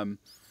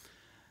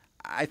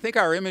 I think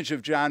our image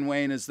of John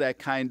Wayne is that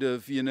kind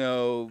of, you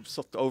know,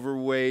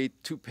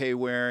 overweight,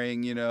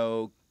 toupee-wearing, you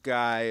know,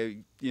 guy,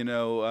 you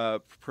know,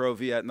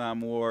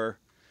 pro-Vietnam War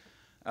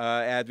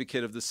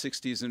advocate of the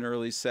 60s and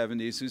early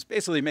 70s, who's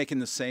basically making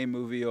the same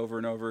movie over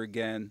and over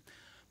again,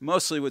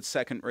 mostly with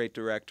second-rate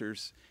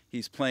directors.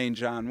 He's playing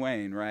John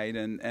Wayne, right?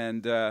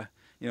 And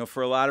you know,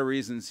 for a lot of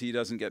reasons, he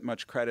doesn't get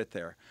much credit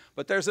there.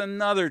 But there's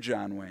another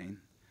John Wayne.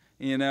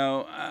 You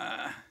know,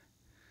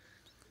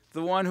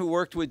 the one who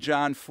worked with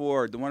John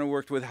Ford, the one who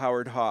worked with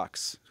Howard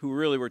Hawks, who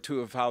really were two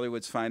of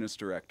Hollywood's finest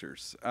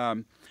directors.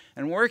 And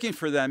working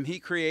for them, he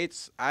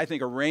creates, I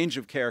think, a range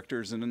of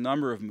characters in a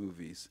number of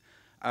movies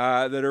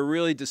that are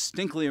really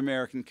distinctly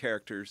American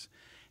characters.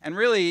 And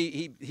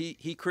really,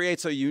 he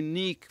creates a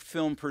unique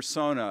film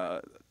persona,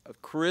 a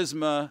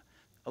charisma,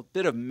 a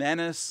bit of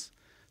menace,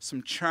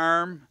 some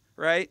charm,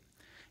 right?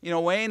 You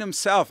know, Wayne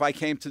himself, I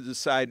came to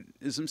decide,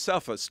 is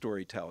himself a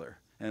storyteller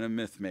and a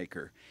myth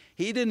maker.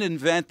 He didn't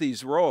invent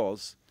these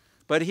roles,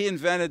 but he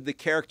invented the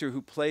character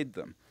who played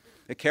them,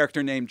 a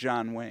character named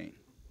John Wayne.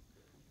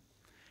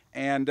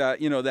 And,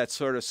 you know, that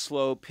sort of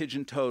slow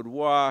pigeon-toed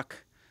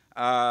walk,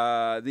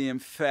 the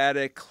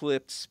emphatic,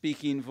 clipped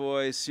speaking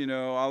voice, you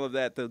know, all of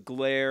that, the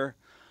glare.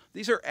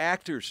 These are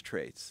actors'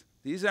 traits.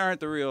 These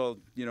aren't the real,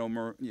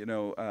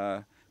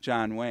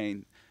 John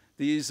Wayne.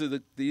 This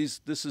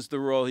is the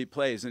role he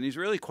plays, and he's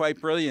really quite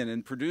brilliant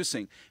in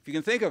producing. If you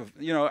can think of,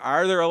 you know,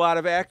 are there a lot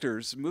of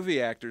actors, movie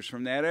actors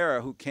from that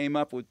era who came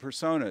up with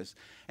personas,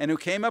 and who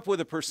came up with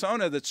a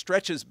persona that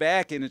stretches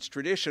back in its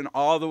tradition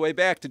all the way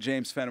back to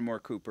James Fenimore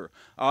Cooper,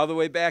 all the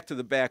way back to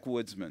the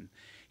backwoodsman.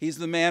 He's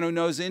the man who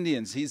knows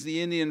Indians. He's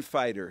the Indian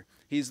fighter.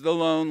 He's the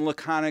lone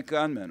laconic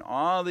gunman.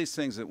 All these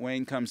things that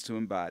Wayne comes to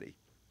embody.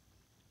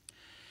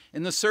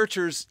 In The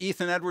Searchers,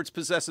 Ethan Edwards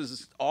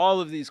possesses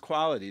all of these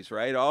qualities,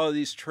 right? All of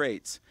these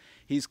traits.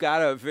 He's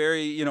got a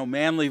very,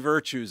 manly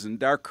virtues and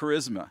dark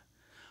charisma.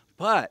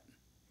 But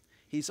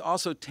he's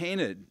also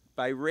tainted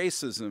by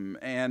racism,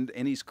 and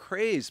he's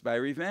crazed by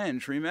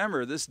revenge.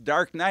 Remember, this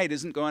Dark Knight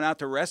isn't going out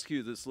to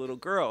rescue this little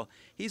girl.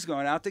 He's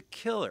going out to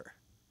kill her.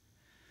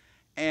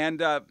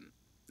 And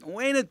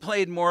Wayne had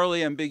played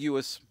morally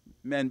ambiguous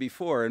men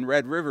before. In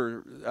Red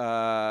River,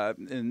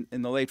 in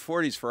the late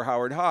 40s for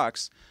Howard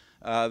Hawks,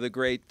 the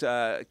great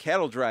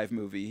Cattle Drive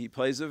movie, he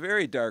plays a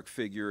very dark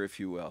figure, if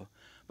you will.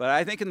 But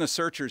I think in The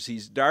Searchers,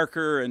 he's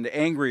darker and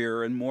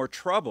angrier and more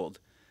troubled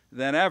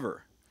than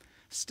ever.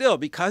 Still,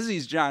 because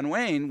he's John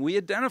Wayne, we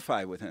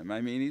identify with him. I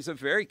mean, he's a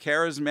very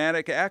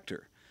charismatic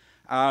actor,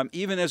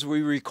 even as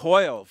we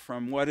recoil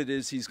from what it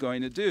is he's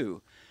going to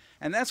do.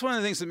 And that's one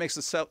of the things that makes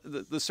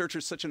The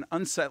Searchers such an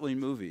unsettling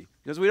movie,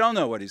 because we don't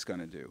know what he's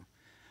going to do.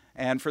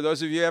 And for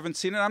those of you who haven't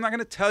seen it, I'm not going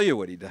to tell you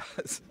what he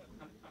does.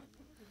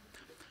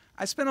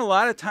 I spent a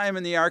lot of time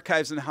in the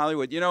archives in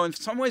Hollywood. In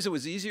some ways it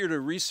was easier to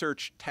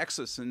research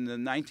Texas in the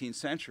 19th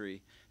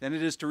century than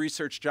it is to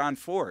research John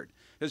Ford,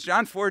 because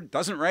John Ford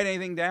doesn't write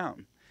anything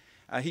down.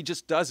 He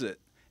just does it,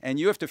 and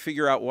you have to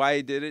figure out why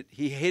he did it.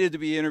 He hated to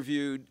be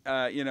interviewed.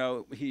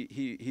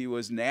 He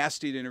was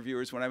nasty to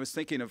interviewers. When I was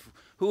thinking of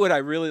who would I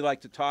really like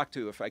to talk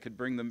to if I could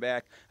bring them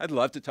back, I'd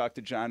love to talk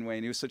to John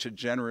Wayne. He was such a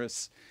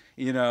generous,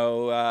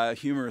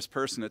 humorous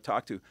person to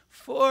talk to.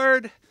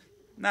 Ford,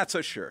 not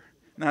so sure.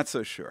 Not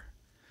so sure.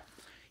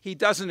 He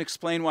doesn't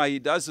explain why he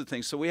does the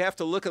thing, so we have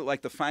to look at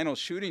like the final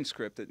shooting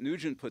script that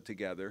Nugent put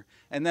together,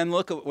 and then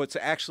look at what's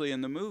actually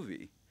in the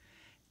movie.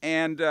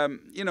 And,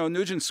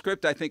 Nugent's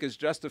script, I think, is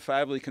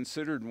justifiably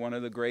considered one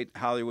of the great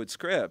Hollywood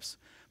scripts.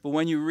 But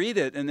when you read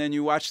it and then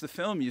you watch the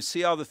film, you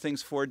see all the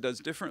things Ford does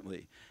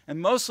differently. And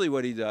mostly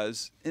what he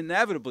does,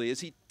 inevitably, is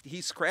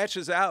he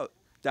scratches out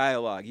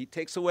dialogue. He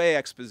takes away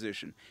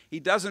exposition. He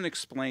doesn't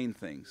explain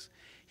things.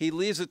 He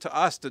leaves it to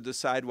us to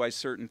decide why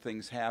certain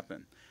things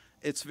happen.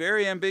 It's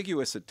very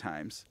ambiguous at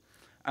times.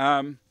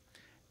 And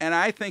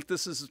I think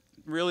this is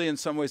really, in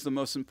some ways, the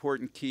most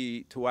important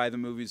key to why the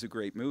movie's a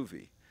great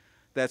movie.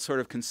 That sort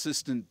of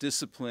consistent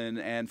discipline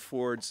and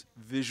Ford's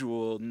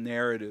visual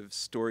narrative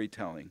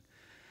storytelling.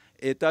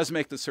 It does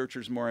make The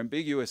Searchers more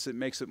ambiguous. It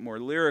makes it more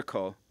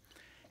lyrical.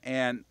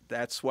 And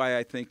that's why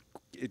I think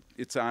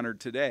it's honored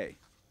today.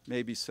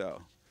 Maybe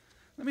so.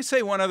 Let me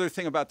say one other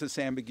thing about this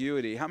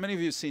ambiguity. How many of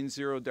you have seen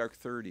Zero Dark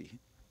 30?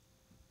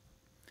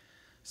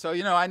 So,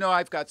 I know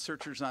I've got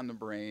Searchers on the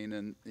brain,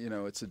 and,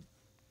 it's an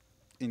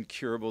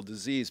incurable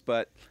disease,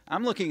 but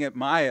I'm looking at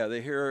Maya,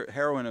 the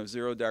heroine of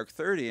Zero Dark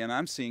 30, and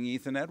I'm seeing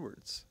Ethan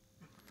Edwards.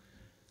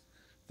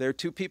 They're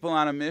two people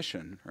on a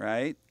mission,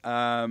 right?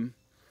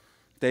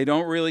 They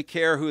don't really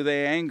care who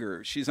they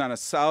anger. She's on a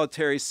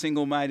solitary,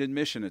 single-minded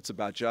mission. It's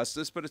about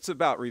justice, but it's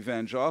about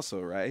revenge also,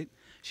 right?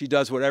 She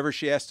does whatever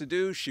she has to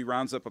do. She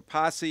rounds up a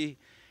posse.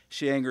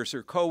 She angers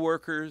her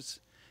coworkers.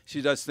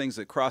 She does things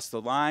that cross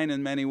the line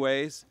in many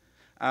ways.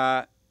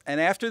 And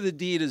after the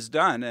deed is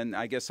done, and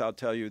I guess I'll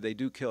tell you, they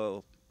do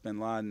kill bin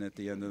Laden at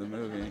the end of the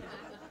movie.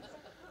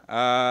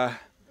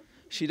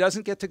 She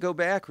doesn't get to go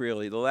back,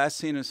 really. The last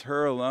scene is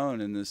her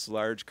alone in this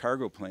large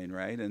cargo plane,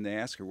 right? And they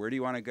ask her, where do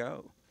you want to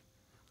go?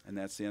 And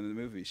that's the end of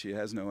the movie. She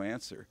has no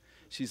answer.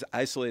 She's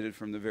isolated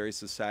from the very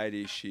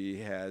society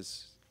she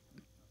has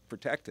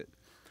protected.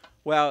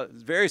 Well,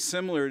 it's very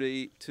similar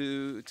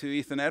to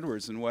Ethan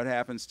Edwards and what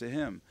happens to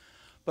him.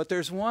 But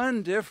there's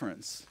one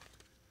difference.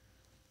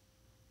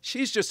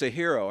 She's just a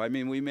hero. I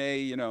mean, we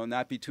may,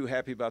 not be too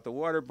happy about the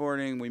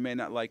waterboarding. We may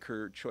not like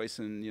her choice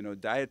in,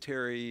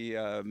 dietary,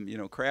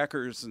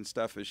 crackers and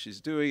stuff as she's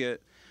doing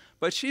it.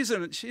 But she's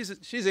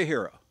a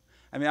hero.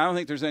 I mean, I don't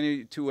think there's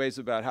any two ways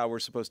about how we're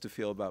supposed to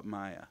feel about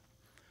Maya.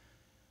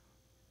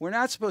 We're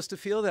not supposed to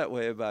feel that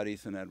way about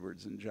Ethan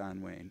Edwards and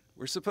John Wayne.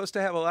 We're supposed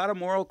to have a lot of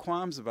moral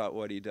qualms about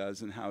what he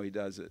does and how he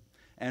does it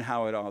and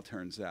how it all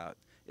turns out.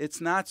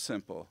 It's not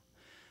simple.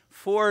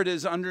 Ford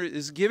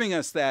is giving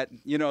us that,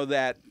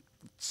 that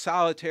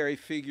solitary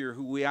figure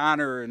who we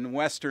honor in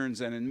Westerns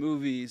and in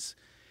movies.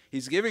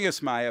 He's giving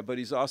us Maya, but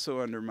he's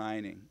also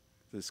undermining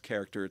this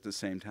character at the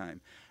same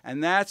time.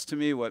 And that's, to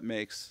me, what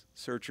makes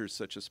Searchers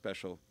such a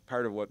special,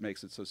 part of what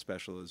makes it so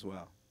special as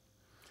well.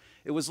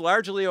 It was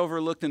largely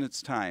overlooked in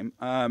its time.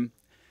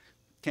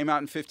 Came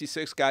out in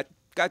 '56, got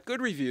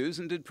good reviews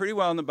and did pretty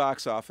well in the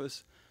box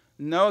office.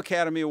 No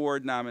Academy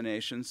Award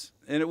nominations,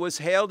 and it was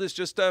hailed as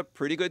just a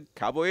pretty good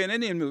cowboy and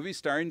Indian movie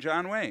starring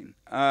John Wayne.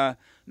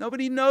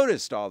 Nobody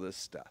noticed all this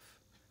stuff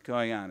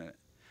going on in it.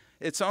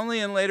 It's only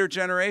in later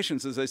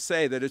generations, as I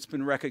say, that it's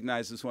been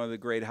recognized as one of the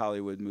great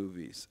Hollywood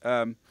movies.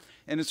 And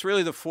it's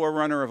really the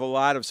forerunner of a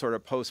lot of sort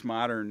of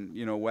postmodern,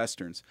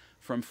 Westerns,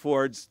 from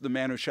Ford's The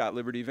Man Who Shot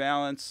Liberty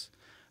Valance,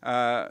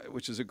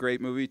 which is a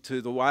great movie,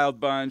 to The Wild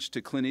Bunch,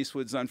 to Clint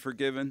Eastwood's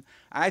Unforgiven.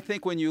 I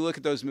think when you look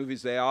at those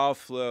movies, they all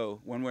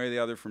flow one way or the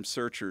other from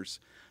Searchers.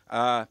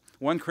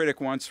 One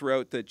critic once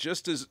wrote that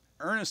just as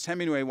Ernest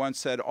Hemingway once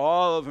said,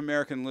 all of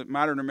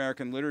modern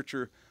American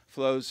literature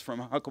flows from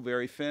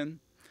Huckleberry Finn.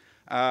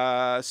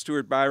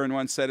 Stuart Byron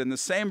once said, in the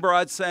same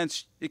broad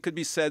sense, it could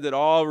be said that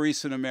all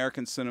recent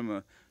American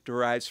cinema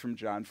derives from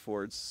John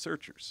Ford's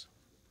Searchers.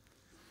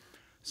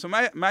 So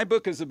my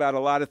book is about a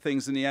lot of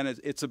things in the end.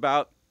 It's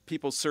about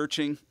people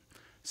searching,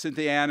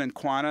 Cynthia Ann and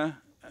Quanah,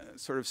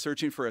 sort of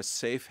searching for a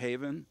safe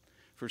haven,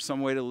 for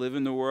some way to live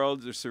in the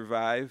world, to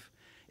survive.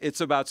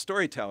 It's about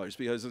storytellers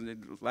because,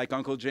 like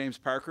Uncle James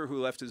Parker,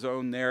 who left his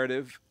own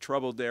narrative,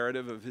 troubled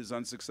narrative of his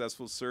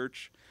unsuccessful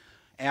search,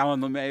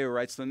 Alan LeMay, who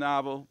writes the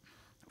novel,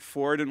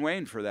 Ford and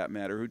Wayne, for that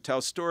matter, who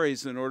tell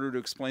stories in order to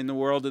explain the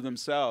world to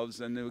themselves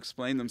and to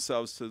explain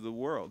themselves to the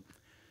world.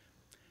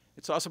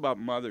 It's also about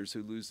mothers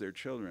who lose their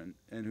children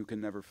and who can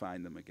never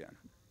find them again.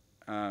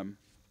 And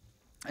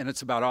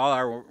it's about all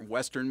our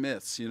Western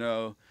myths, you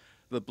know,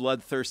 the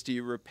bloodthirsty,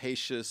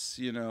 rapacious,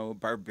 you know,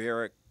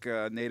 barbaric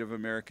Native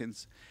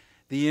Americans,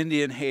 the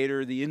Indian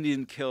hater, the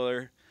Indian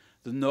killer,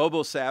 the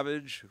noble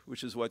savage,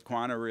 which is what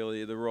Quanah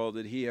really, the role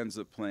that he ends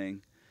up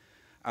playing.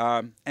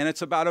 And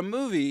it's about a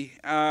movie,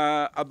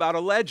 about a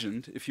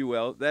legend, if you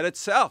will, that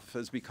itself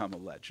has become a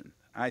legend,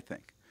 I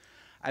think.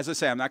 As I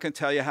say, I'm not going to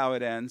tell you how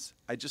it ends.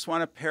 I just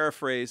want to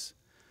paraphrase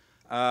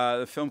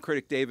the film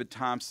critic David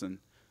Thompson,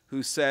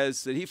 who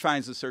says that he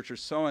finds The Searcher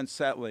so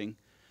unsettling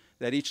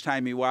that each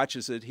time he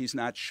watches it, he's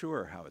not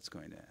sure how it's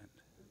going to end.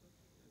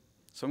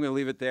 So I'm going to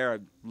leave it there.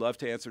 I'd love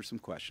to answer some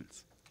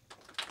questions.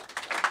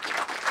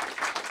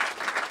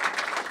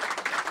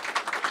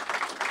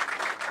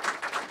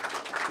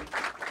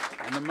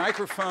 And the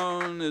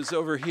microphone is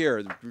over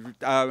here.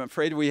 I'm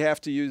afraid we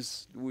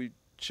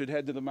should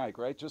head to the mic,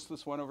 right? Just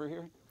this one over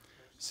here?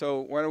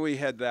 So why don't we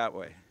head that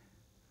way?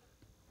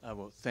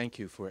 Well, thank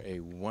you for a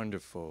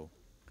wonderful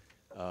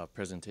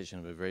presentation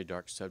of a very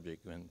dark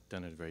subject and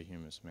done in a very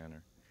humorous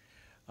manner.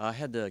 I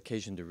had the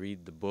occasion to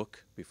read the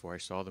book before I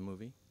saw the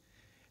movie,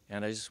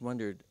 and I just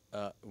wondered,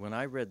 when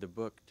I read the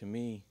book, to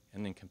me,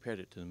 and then compared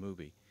it to the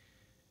movie,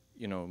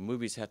 you know,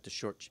 movies have to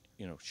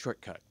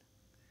shortcut.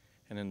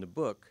 And in the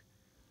book,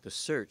 the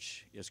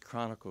search is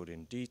chronicled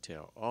in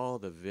detail, all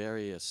the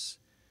various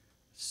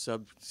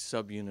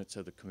subunits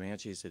of the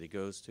Comanches that he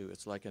goes to.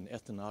 It's like an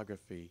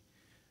ethnography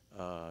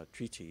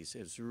treatise.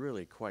 It's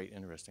really quite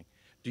interesting.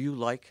 Do you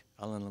like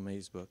Alan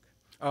LeMay's book?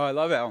 Oh, I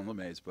love Alan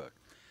LeMay's book.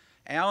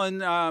 Alan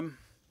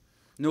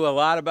knew a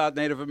lot about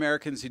Native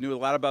Americans. He knew a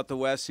lot about the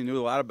West. He knew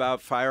a lot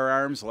about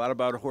firearms, a lot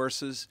about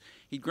horses.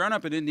 He'd grown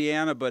up in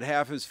Indiana, but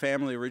half his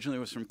family originally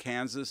was from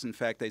Kansas. In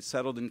fact, they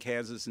settled in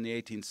Kansas in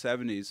the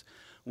 1870s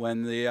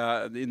when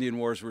the Indian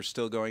Wars were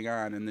still going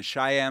on. And the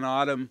Cheyenne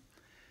Autumn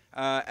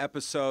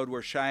episode,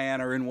 where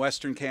Cheyenne are in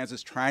western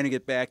Kansas trying to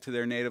get back to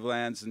their native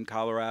lands in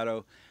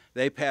Colorado,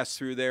 they passed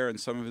through there, and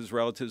some of his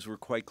relatives were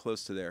quite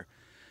close to there.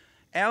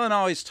 Alan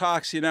always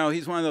talks, you know,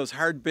 he's one of those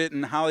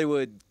hard-bitten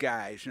Hollywood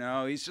guys, you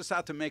know. He's just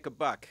out to make a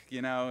buck,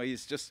 you know.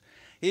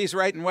 He's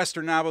writing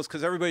Western novels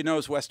because everybody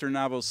knows Western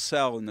novels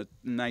sell in the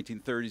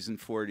 1930s and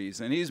 40s,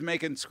 and he's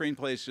making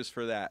screenplays just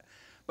for that.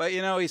 But,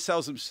 you know, he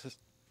sells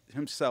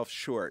himself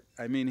short.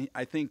 I mean,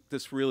 I think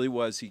this really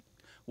was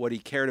what he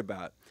cared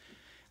about.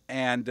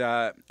 And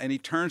he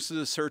turns to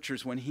the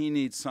searchers when he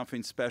needs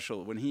something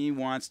special, when he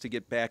wants to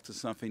get back to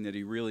something that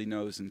he really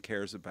knows and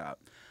cares about.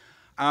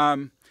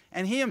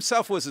 And he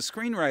himself was a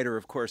screenwriter,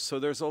 of course, so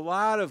there's a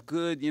lot of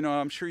good, you know,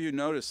 I'm sure you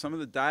noticed some of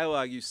the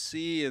dialogue you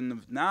see in the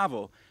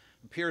novel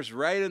appears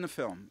right in the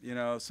film. You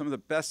know, some of the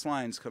best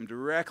lines come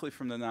directly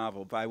from the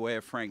novel by way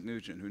of Frank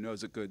Nugent, who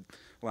knows a good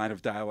line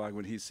of dialogue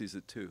when he sees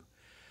it too.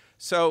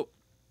 So,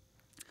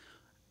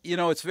 you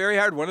know, it's very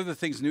hard. One of the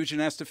things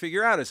Nugent has to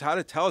figure out is how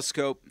to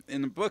telescope.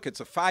 In the book, it's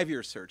a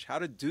 5-year search, how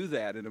to do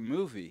that in a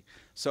movie.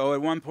 So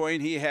at one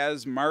point he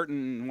has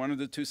Martin, one of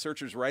the two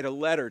searchers, write a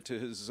letter to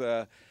his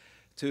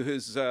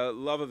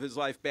love of his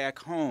life back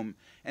home.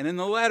 And in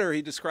the letter,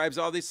 he describes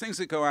all these things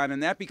that go on,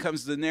 and that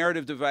becomes the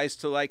narrative device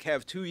to, like,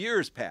 have 2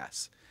 years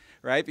pass,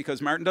 right?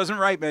 Because Martin doesn't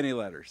write many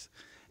letters.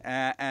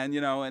 And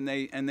you know, and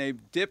they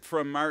dip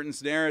from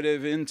Martin's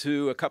narrative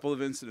into a couple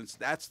of incidents.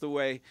 That's the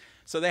way.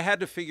 So they had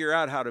to figure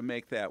out how to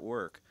make that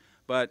work.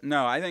 But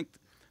no, I think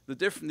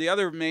the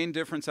other main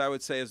difference, I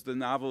would say, is the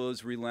novel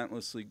is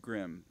relentlessly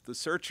grim. The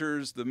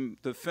Searchers,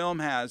 the film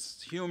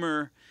has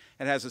humor.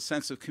 It has a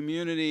sense of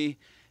community.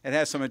 It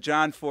has some of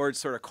John Ford's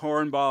sort of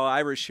cornball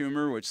Irish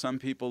humor, which some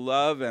people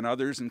love, and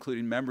others,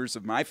 including members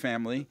of my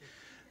family,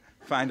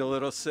 find a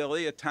little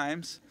silly at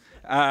times.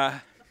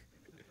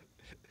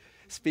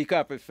 Speak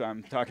up if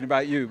I'm talking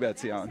about you,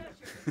 Betsy Allen.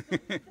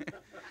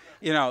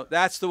 You know,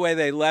 that's the way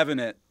they leaven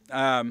it.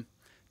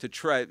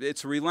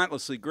 It's a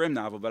relentlessly grim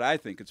novel, but I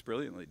think it's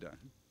brilliantly done.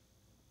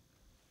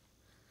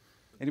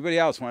 Anybody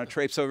else want to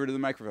traipse over to the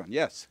microphone?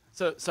 Yes.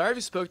 So, sorry if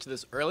you spoke to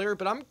this earlier,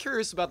 but I'm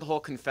curious about the whole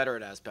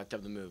Confederate aspect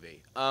of the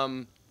movie.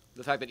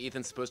 The fact that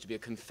Ethan's supposed to be a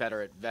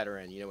Confederate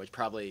veteran, you know, which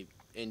probably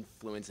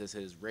influences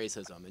his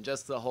racism, and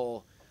just the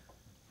whole,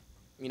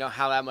 you know,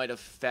 how that might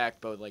affect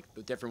both, like,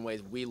 the different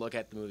ways we look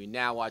at the movie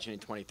now, watching it in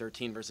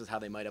 2013, versus how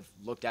they might have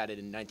looked at it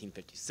in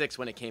 1956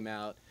 when it came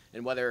out,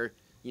 and whether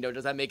you know,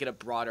 does that make it a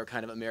broader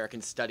kind of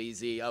American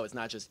studies-y? Oh, it's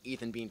not just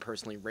Ethan being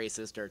personally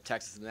racist or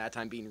Texas in that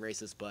time being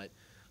racist, but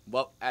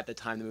what at the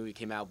time the movie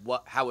came out,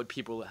 how would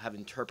people have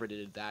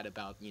interpreted that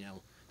about, you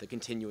know, the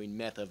continuing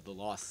myth of the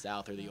lost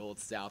South or the old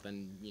South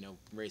and, you know,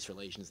 race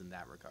relations in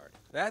that regard?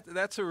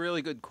 That's a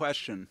really good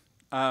question.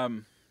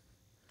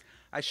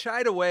 I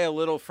shied away a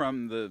little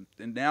from the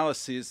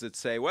analyses that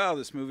say, well,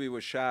 this movie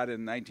was shot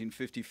in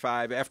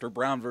 1955 after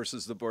Brown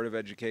versus the Board of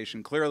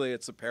Education. Clearly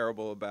it's a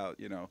parable about,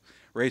 you know,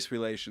 race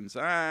relations.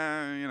 You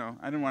know,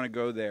 I didn't want to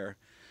go there.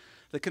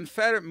 The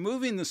Confederate,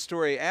 moving the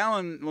story,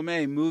 Alan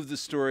LeMay moved the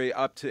story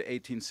up to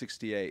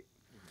 1868.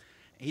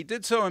 He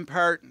did so in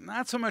part,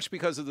 not so much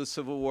because of the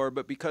Civil War,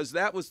 but because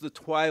that was the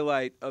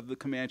twilight of the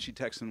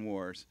Comanche-Texan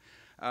Wars.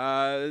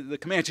 The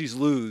Comanches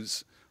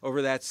lose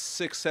over that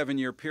 6-7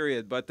 year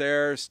period, but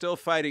they're still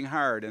fighting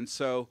hard. And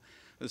so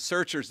the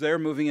searchers, they're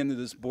moving into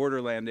this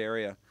borderland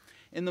area.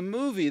 In the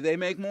movie, they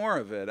make more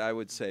of it, I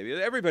would say.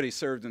 Everybody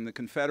served in the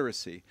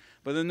Confederacy.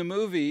 But in the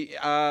movie,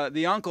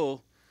 the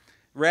uncle,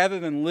 rather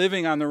than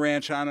living on the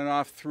ranch on and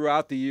off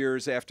throughout the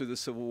years after the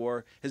Civil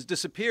War, has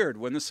disappeared.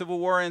 When the Civil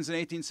War ends in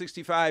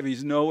 1865,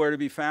 he's nowhere to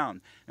be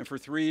found. And for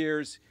 3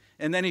 years,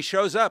 and then he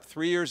shows up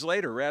 3 years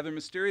later, rather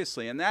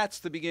mysteriously. And that's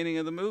the beginning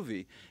of the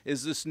movie,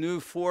 is this new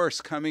force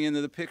coming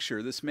into the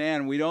picture. This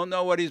man, we don't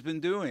know what he's been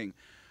doing.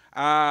 He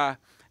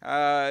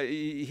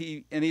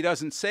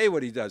doesn't say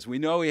what he does. We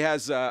know he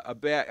has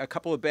a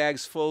couple of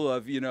bags full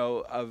of, you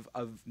know,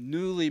 of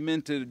newly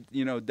minted,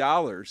 you know,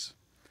 dollars.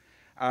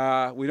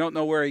 We don't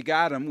know where he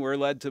got them. We're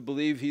led to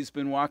believe he's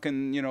been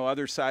walking, you know,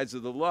 other sides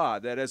of the law,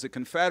 that as a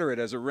Confederate,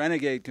 as a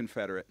renegade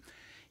Confederate.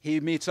 He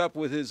meets up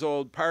with his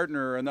old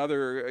partner,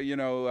 another, you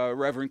know,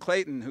 Reverend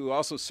Clayton, who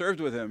also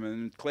served with him.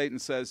 And Clayton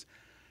says,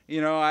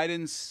 you know, I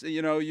didn't,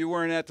 you know, you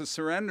weren't at the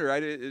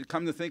surrender.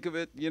 Come to think of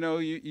it, you know,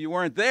 you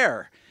weren't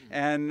there.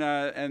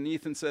 And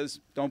Ethan says,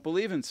 don't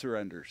believe in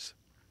surrenders.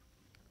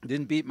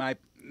 Didn't beat my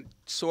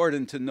sword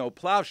into no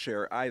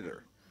plowshare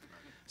either.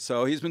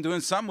 So he's been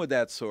doing something with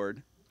that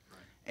sword.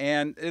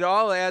 And it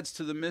all adds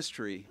to the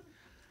mystery.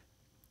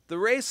 The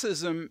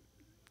racism,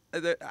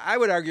 I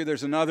would argue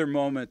there's another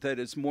moment that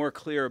is more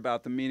clear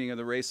about the meaning of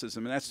the racism,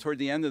 and that's toward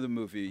the end of the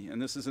movie,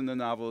 and this is in the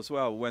novel as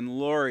well, when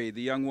Lori,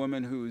 the young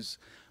woman who's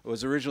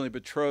was originally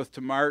betrothed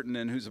to Martin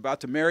and who's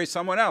about to marry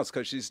someone else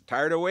because she's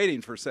tired of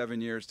waiting for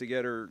 7 years to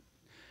get her,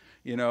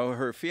 you know,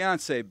 her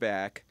fiancé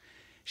back,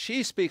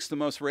 she speaks the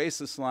most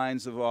racist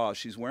lines of all.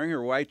 She's wearing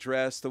her white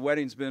dress. The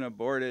wedding's been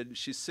aborted.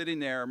 She's sitting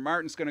there.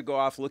 Martin's going to go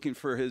off looking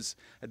for his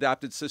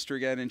adopted sister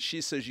again, and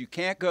she says, you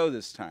can't go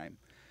this time.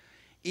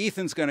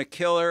 Ethan's going to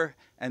kill her,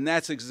 and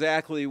that's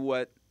exactly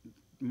what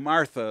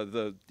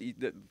Martha,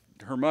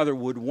 her mother,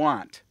 would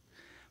want,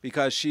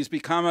 because she's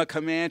become a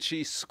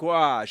Comanche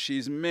squaw.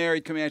 She's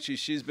married Comanche.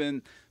 She's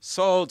been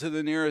sold to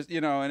the nearest,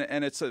 you know,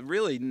 and it's a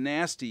really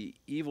nasty,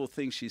 evil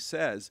thing she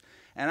says.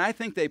 And I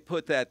think they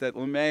put that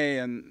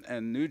LeMay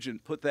and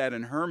Nugent put that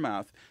in her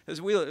mouth,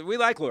 because we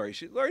like Lori.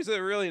 Lori's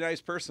a really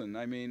nice person,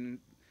 I mean,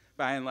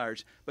 by and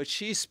large. But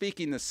she's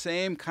speaking the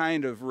same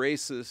kind of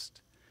racist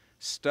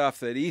stuff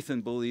that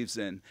Ethan believes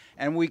in.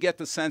 And we get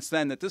the sense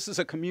then that this is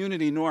a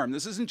community norm.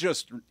 This isn't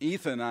just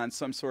Ethan on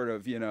some sort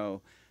of, you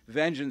know,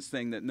 vengeance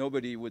thing that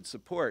nobody would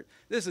support.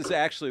 This is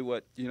actually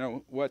what, you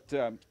know, what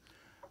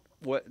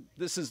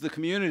this is the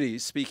community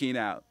speaking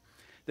out.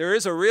 There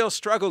is a real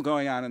struggle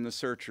going on in the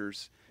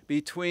Searchers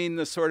between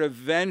the sort of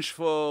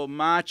vengeful,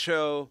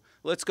 macho,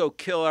 let's go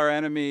kill our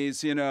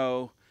enemies, you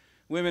know,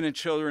 women and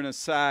children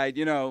aside,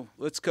 you know,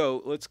 let's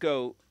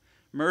go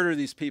murder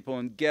these people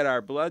and get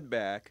our blood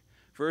back,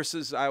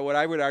 versus what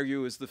I would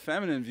argue is the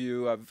feminine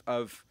view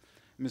of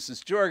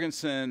Mrs.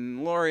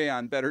 Jorgensen, Lori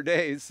on better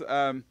days,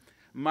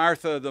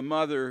 Martha, the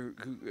mother,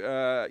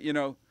 who, you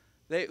know,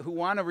 who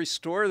want to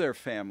restore their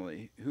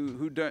family,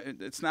 who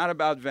don't, it's not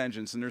about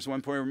vengeance. And there's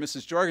one point where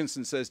Mrs.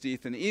 Jorgensen says to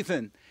Ethan,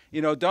 Ethan,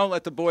 you know, don't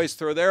let the boys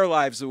throw their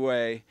lives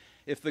away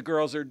if the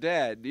girls are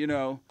dead, you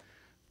know,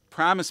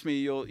 promise me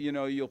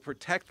you'll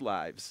protect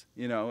lives,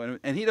 you know,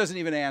 and he doesn't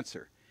even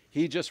answer.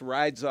 He just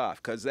rides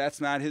off, because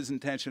that's not his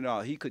intention at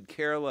all. He could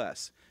care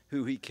less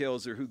who he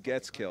kills or who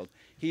gets killed.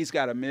 He's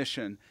got a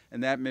mission,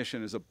 and that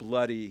mission is a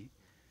bloody,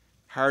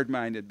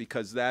 hard-minded,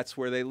 because that's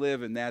where they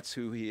live and that's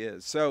who he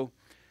is. So,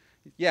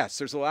 yes,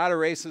 there's a lot of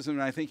racism,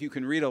 and I think you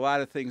can read a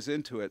lot of things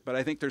into it, but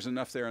I think there's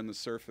enough there on the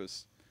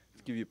surface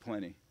to give you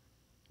plenty.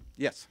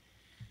 Yes?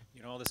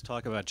 You know, all this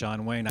talk about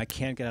John Wayne, I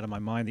can't get out of my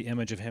mind the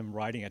image of him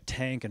riding a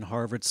tank in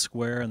Harvard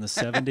Square in the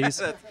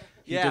 70s.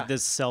 He did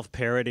this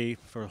self-parody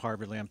for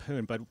Harvard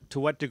Lampoon, but to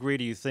what degree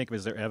do you think,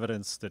 was there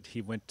evidence that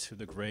he went to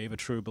the grave a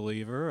true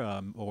believer,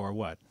 or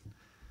what?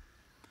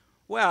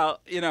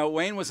 Well, you know,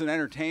 Wayne was an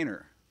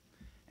entertainer,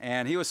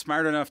 and he was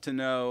smart enough to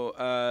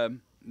know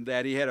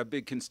that he had a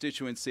big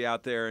constituency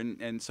out there,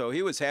 and so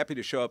he was happy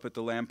to show up at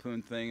the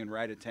Lampoon thing and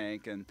ride a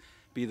tank and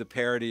be the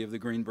parody of the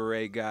Green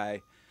Beret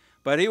guy.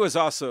 But he was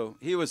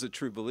a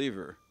true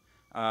believer.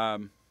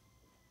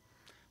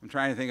 I'm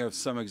trying to think of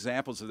some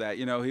examples of that.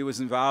 You know, he was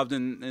involved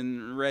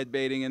in red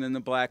baiting and in the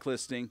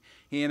blacklisting.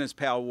 He and his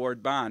pal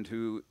Ward Bond,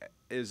 who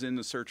is in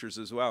the Searchers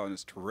as well and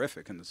is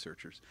terrific in the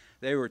Searchers.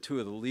 They were two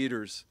of the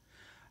leaders.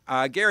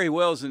 Gary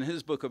Wills, in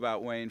his book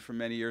about Wayne from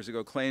many years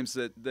ago, claims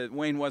that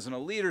Wayne wasn't a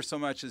leader so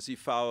much as he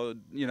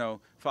followed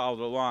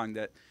along.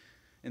 That,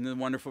 in the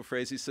wonderful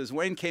phrase, he says,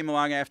 Wayne came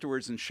along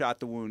afterwards and shot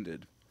the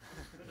wounded.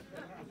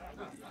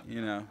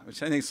 You know,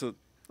 which I think is a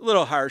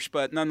little harsh,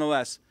 but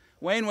nonetheless,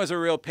 Wayne was a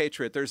real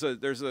patriot. There's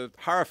a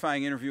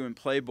horrifying interview in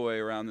Playboy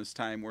around this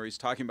time where he's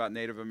talking about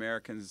Native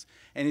Americans,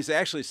 and he's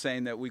actually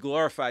saying that we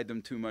glorified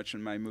them too much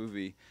in my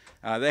movie.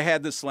 They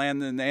had this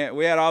land, and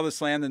we had all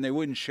this land, and they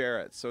wouldn't share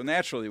it. So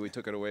naturally, we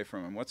took it away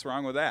from them. What's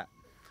wrong with that?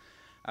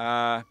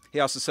 He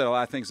also said a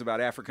lot of things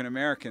about African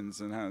Americans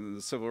and how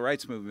the civil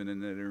rights movement in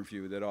that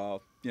interview that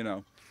all, you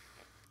know,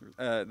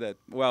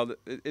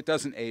 it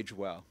doesn't age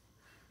well.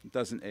 It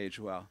doesn't age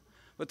well.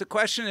 But the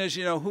question is,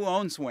 you know, who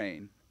owns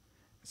Wayne?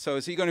 So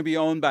is he going to be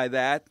owned by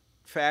that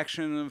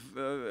faction of,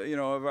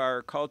 of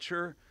our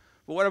culture?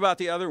 But what about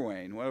the other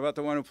Wayne? What about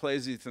the one who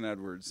plays Ethan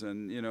Edwards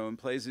and, you know, and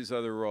plays these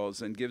other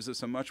roles and gives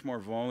us a much more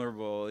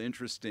vulnerable,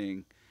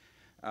 interesting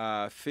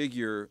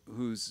figure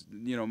who's,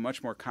 you know,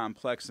 much more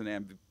complex and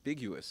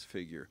ambiguous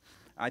figure?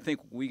 I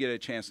think we get a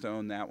chance to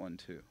own that one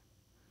too.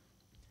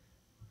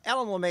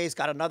 Alan LeMay's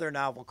got another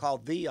novel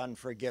called The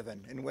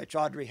Unforgiven, in which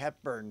Audrey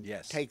Hepburn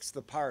takes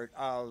the part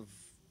of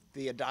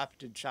the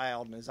adopted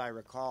child, and as I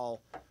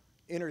recall,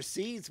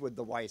 intercedes with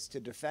the whites to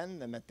defend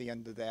them at the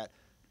end of that.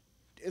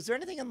 Is there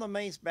anything in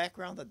LeMay's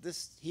background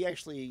that he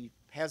actually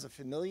has a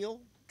familial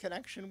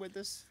connection with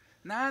this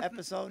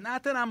episode?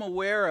 Not that I'm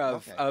aware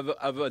of, okay.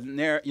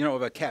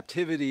 of a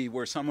captivity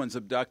where someone's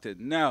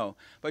abducted. No,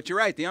 but you're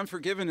right. The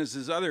Unforgiven is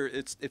his other.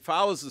 It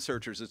follows the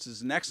Searchers. It's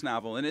his next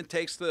novel, and it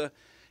takes the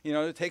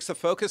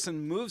focus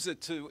and moves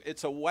it to.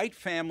 It's a white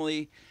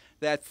family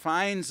that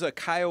finds a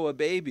Kiowa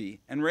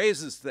baby and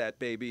raises that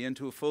baby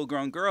into a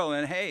full-grown girl,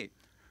 and hey,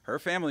 her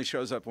family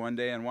shows up one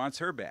day and wants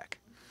her back.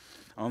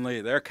 Only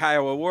they're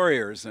Kiowa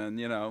warriors, and,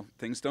 you know,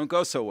 things don't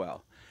go so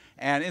well.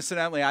 And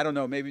incidentally, I don't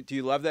know, maybe, do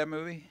you love that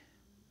movie?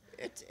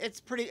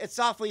 It's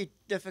awfully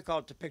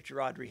difficult to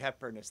picture Audrey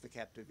Hepburn as the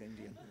captive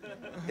Indian.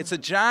 It's a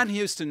John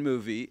Huston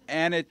movie,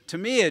 and to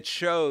me it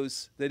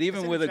shows that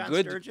even with a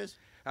good... Sturges?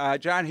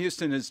 John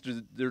Huston is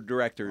the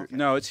director. Okay.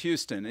 No, it's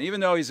Huston. And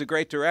even though he's a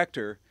great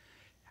director,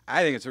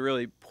 I think it's a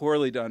really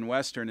poorly done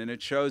Western, and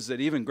it shows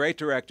that even great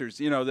directors,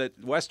 you know,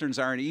 that Westerns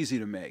aren't easy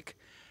to make.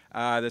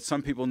 That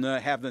some people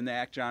have the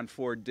knack, John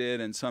Ford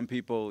did, and some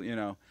people, you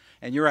know.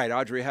 And you're right,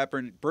 Audrey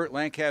Hepburn, Burt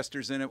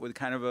Lancaster's in it with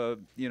kind of a,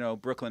 you know,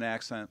 Brooklyn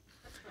accent.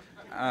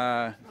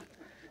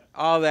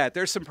 All that.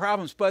 There's some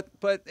problems, but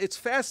it's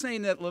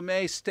fascinating that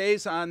LeMay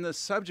stays on the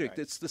subject.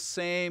 Right. It's the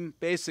same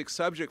basic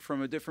subject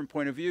from a different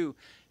point of view.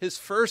 His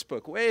first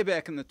book, way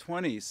back in the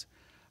 20s,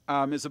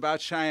 is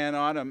about Cheyenne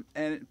Autumn,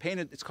 and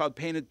it's called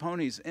Painted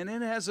Ponies, and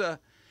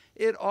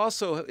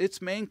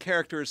its main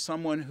character is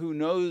someone who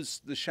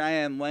knows the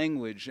Cheyenne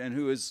language and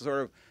who is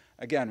sort of,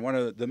 again, one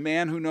of the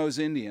man who knows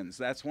Indians.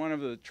 That's one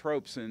of the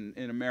tropes in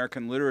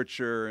American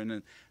literature and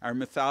in our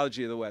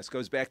mythology of the West.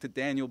 Goes back to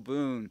Daniel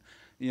Boone,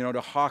 you know,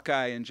 to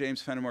Hawkeye and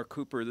James Fenimore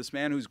Cooper, this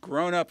man who's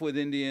grown up with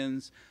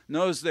Indians,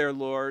 knows their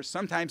lore.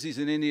 Sometimes he's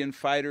an Indian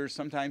fighter,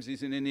 sometimes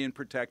he's an Indian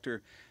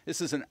protector.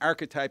 This is an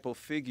archetypal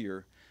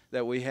figure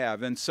that we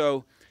have. And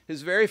so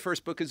his very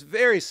first book is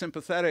very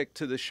sympathetic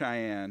to the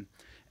Cheyenne,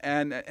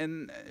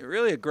 and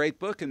really a great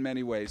book in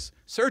many ways.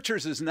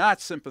 Searchers is not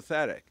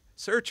sympathetic.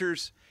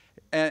 Searchers,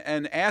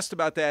 and asked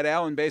about that,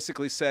 Alan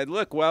basically said,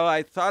 look, well,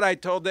 I thought I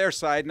told their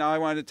side, now I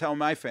wanted to tell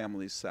my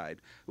family's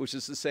side, which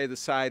is to say the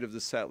side of the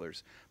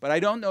settlers. But I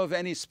don't know of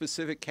any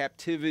specific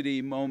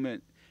captivity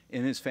moment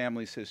in his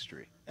family's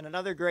history. And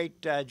another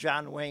great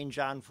John Wayne,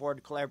 John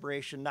Ford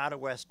collaboration, not a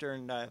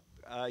Western,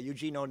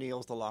 Eugene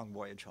O'Neill's The Long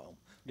Voyage Home.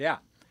 Yeah.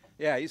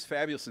 Yeah, he's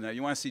fabulous in that.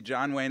 You want to see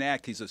John Wayne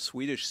act, he's a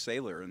Swedish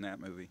sailor in that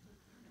movie.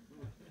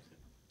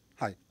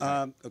 Hi.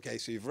 Okay,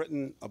 so you've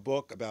written a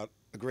book about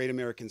a great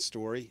American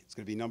story. It's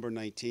going to be number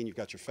 19. You've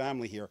got your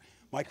family here.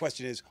 My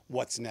question is,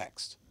 what's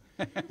next?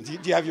 Do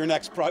you have your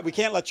next project? We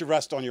can't let you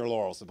rest on your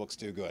laurels. The book's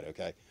too good,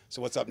 okay?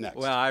 So what's up next?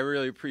 Well, I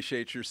really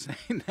appreciate your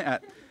saying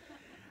that.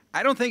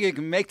 I don't think you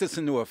can make this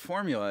into a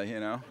formula, you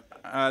know.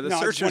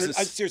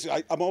 Seriously,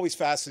 I'm always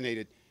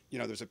fascinated. You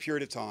know, there's a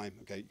period of time,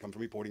 okay, you come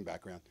from a reporting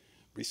background,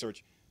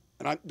 research,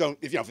 and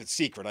if it's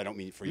secret, I don't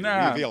mean for you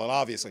to reveal it,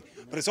 obviously.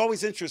 But it's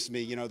always interests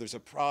me, you know, there's a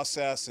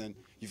process, and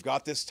you've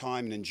got this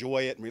time, and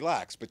enjoy it and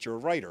relax, but you're a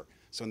writer.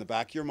 So in the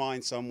back of your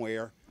mind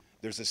somewhere,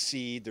 there's a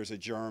seed, there's a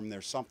germ,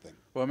 there's something.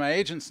 Well, my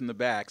agent's in the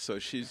back, so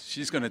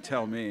she's going to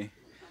tell me.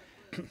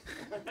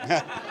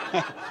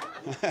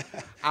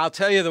 I'll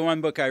tell you the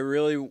one book I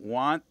really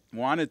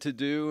wanted to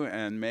do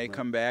and may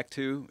come back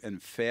to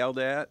and failed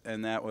at,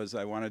 and that was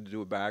I wanted to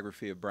do a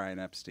biography of Brian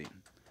Epstein.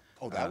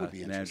 Oh, that would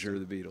be interesting. Manager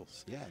of the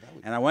Beatles. Yeah, that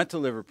would. And I went to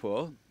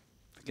Liverpool,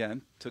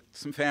 again, took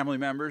some family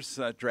members,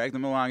 dragged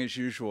them along as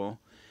usual,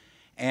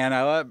 And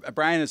I love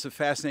Brian is a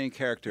fascinating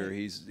character.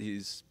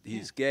 He's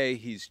gay.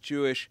 He's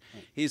Jewish.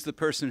 He's the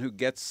person who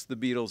gets the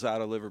Beatles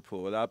out of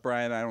Liverpool. Without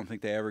Brian, I don't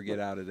think they ever get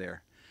out of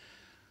there.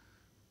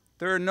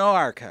 There are no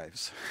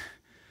archives.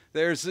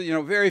 There's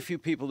very few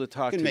people to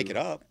talk to. You can make it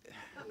up.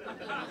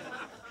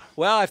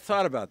 Well, I've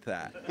thought about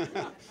that.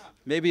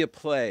 Maybe a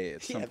play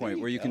at some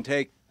point where you can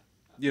take,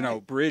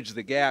 bridge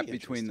the gap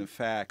between the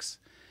facts,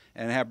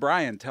 and have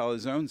Brian tell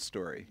his own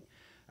story.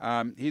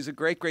 He's a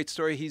great, great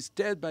story. He's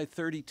dead by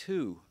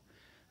 32.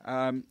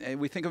 And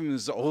we think of him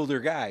as the older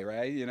guy,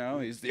 right?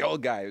 He's the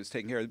old guy who's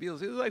taking care of the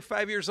Beatles. He was like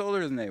 5 years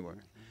older than they were.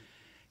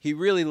 He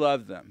really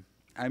loved them.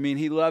 I mean,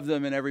 he loved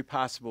them in every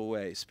possible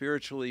way,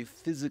 spiritually,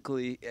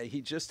 physically.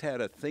 He just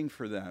had a thing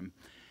for them,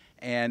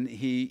 and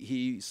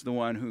he's the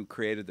one who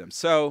created them.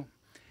 So,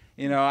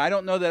 I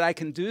don't know that I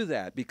can do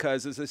that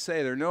because, as I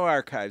say, there are no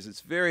archives. It's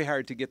very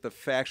hard to get the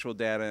factual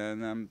data,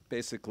 and I'm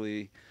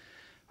basically,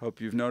 hope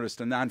you've noticed,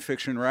 a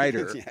nonfiction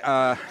writer.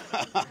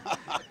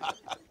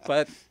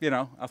 But,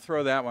 I'll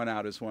throw that one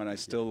out as one I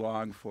still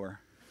long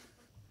for.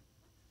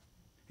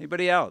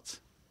 Anybody else?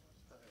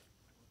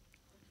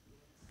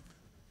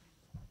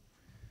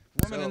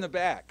 Woman in the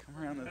back.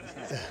 Come around the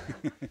side.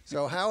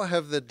 So how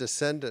have the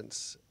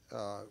descendants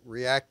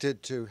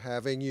reacted to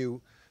having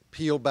you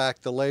peel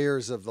back the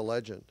layers of the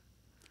legend?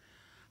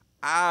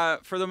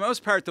 For the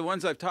most part, the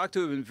ones I've talked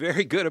to have been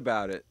very good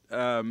about it.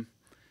 I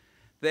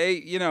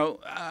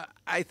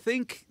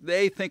think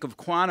they think of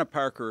Quanah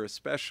Parker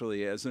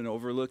especially as an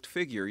overlooked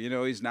figure.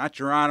 He's not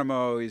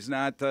Geronimo. He's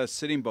not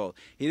Sitting Bull.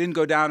 He didn't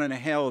go down in a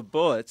hail of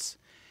bullets.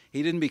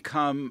 He didn't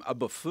become a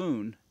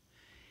buffoon.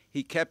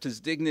 He kept his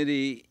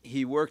dignity.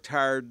 He worked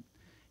hard.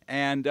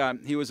 And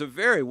he was a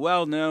very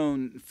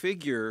well-known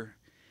figure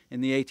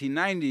in the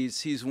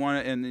 1890s. He's one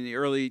in the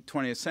early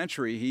 20th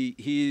century.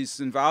 He's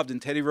involved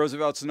in Teddy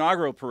Roosevelt's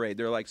inaugural parade.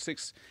 There are like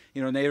 6,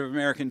 Native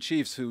American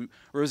chiefs who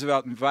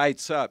Roosevelt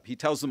invites up. He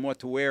tells them what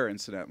to wear,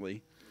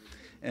 incidentally,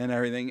 and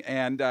everything.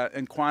 And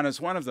Quanah's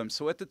one of them.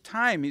 So at the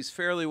time, he's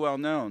fairly well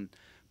known.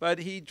 But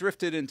he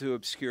drifted into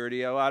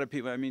obscurity. A lot of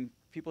people,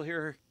 people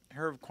heard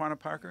of Quanah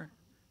Parker?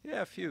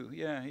 Yeah, a few.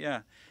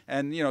 Yeah.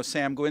 And,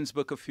 Sam Gwynn's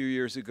book a few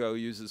years ago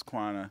uses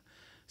Quanah.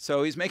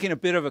 So he's making a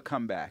bit of a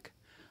comeback.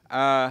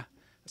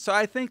 So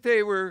I think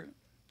they were,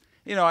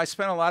 I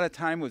spent a lot of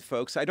time with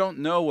folks. I don't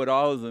know what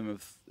all of them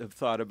have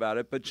thought about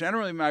it, but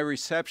generally my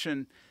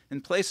reception in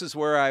places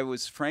where I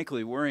was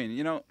frankly worrying,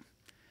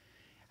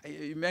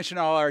 you mentioned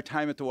all our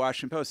time at the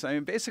Washington Post.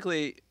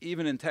 Basically,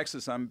 even in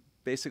Texas, I'm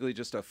basically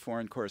just a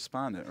foreign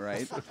correspondent,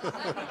 right?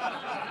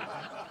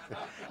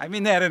 I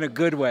mean that in a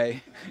good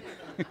way.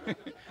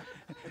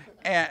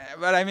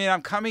 But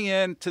I'm coming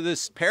into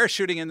this,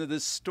 parachuting into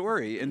this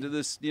story, into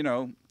this,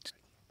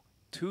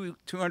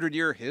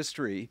 200-year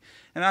history,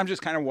 and I'm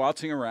just kind of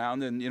waltzing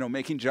around and,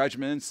 making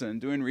judgments and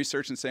doing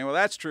research and saying, well,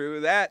 that's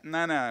true,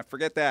 no,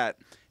 forget that.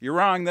 You're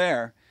wrong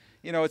there.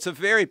 It's a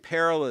very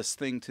perilous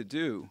thing to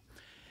do.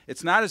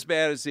 It's not as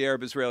bad as the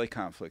Arab-Israeli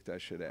conflict, I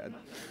should add,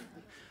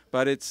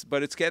 but it's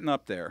getting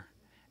up there.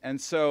 And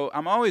so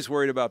I'm always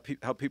worried about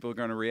how people are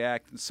going to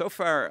react. And so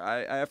far,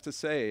 I have to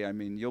say,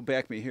 you'll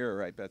back me here,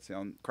 right, Betsy?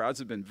 Crowds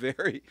have been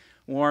very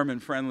warm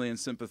and friendly and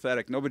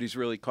sympathetic. Nobody's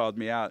really called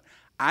me out.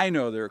 I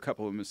know there are a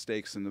couple of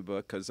mistakes in the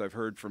book because I've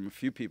heard from a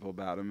few people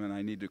about them, and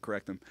I need to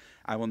correct them.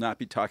 I will not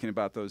be talking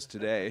about those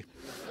today.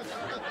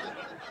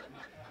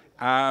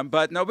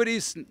 But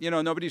nobody's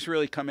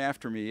really come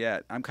after me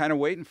yet. I'm kind of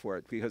waiting for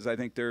it because I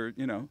think there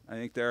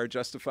are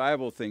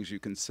justifiable things you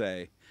can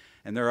say.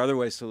 And there are other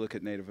ways to look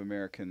at Native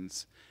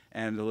Americans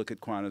and to look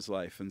at Quanah's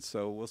life. And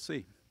so we'll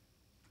see.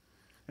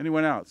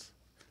 Anyone else?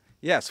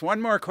 Yes,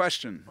 one more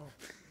question.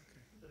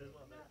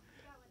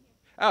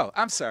 Oh,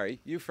 I'm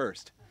sorry. You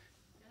first.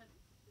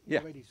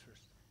 Yeah. Ladies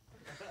first.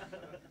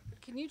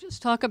 Can you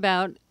just talk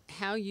about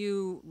how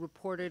you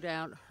reported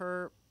out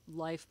her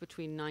life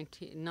between 9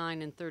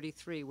 and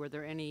 33? Were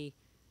there any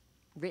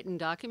written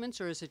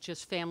documents, or is it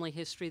just family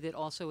history that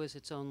also is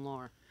its own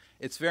lore?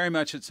 It's very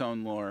much its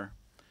own lore.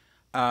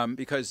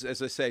 Because,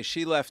 as I say,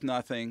 she left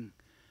nothing.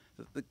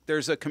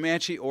 There's a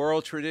Comanche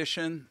oral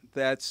tradition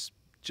that's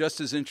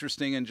just as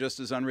interesting and just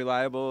as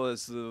unreliable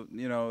as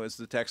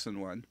the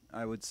Texan one,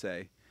 I would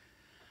say.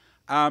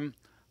 There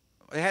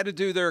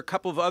are a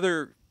couple of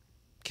other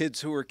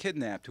kids who were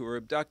kidnapped, who were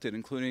abducted,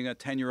 including a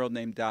 10-year-old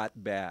named Dot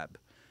Babb.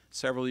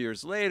 Several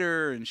years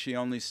later, and she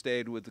only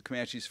stayed with the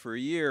Comanches for a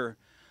year,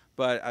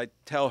 but I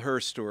tell her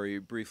story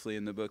briefly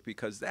in the book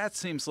because that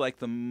seems like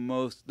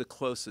the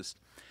closest.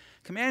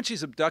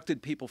 Comanches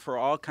abducted people for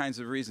all kinds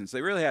of reasons.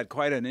 They really had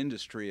quite an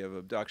industry of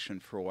abduction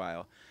for a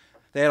while.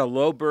 They had a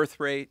low birth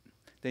rate.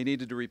 They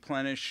needed to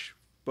replenish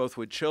both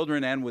with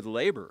children and with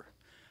labor.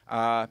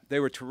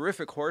 They were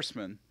terrific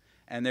horsemen,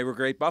 and they were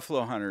great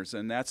buffalo hunters,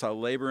 and that's a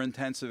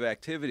labor-intensive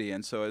activity.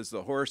 And so as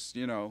the horse,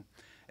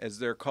 as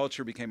their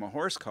culture became a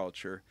horse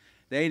culture,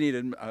 they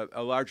needed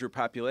a larger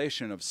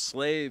population of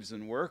slaves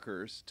and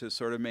workers to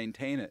sort of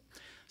maintain it.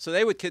 So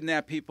they would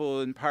kidnap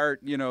people in part,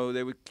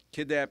 they would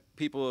kidnap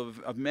people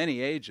of many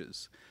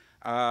ages.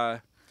 And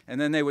And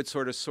then they would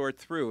sort of sort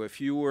through.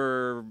 If you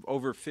were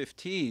over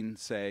 15,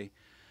 say,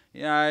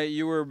 yeah,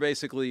 you were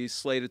basically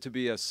slated to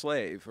be a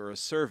slave or a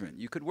servant.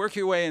 You could work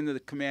your way into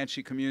the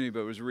Comanche community, but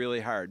it was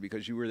really hard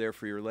because you were there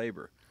for your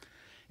labor.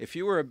 If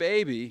you were a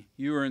baby,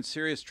 you were in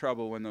serious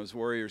trouble when those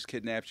warriors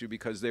kidnapped you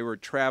because they were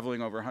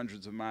traveling over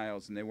hundreds of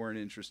miles and they weren't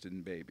interested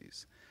in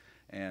babies.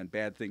 And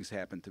bad things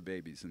happened to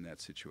babies in that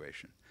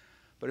situation.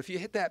 But if you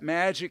hit that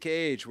magic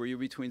age where you're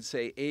between,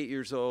 say, 8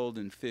 years old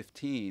and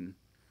 15,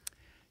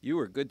 you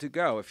were good to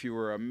go. If you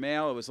were a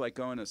male, it was like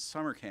going to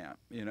summer camp,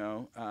 you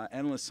know,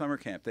 endless summer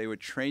camp. They would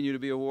train you to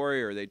be a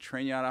warrior. They'd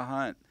train you how to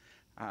hunt,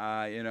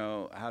 you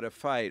know, how to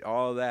fight,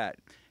 all of that.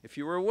 If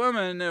you were a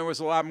woman, there was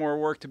a lot more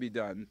work to be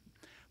done.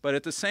 But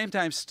at the same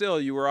time,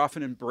 still, you were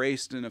often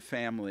embraced in a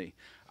family.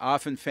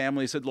 Often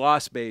families had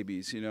lost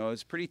babies, you know.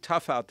 It's pretty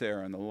tough out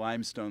there on the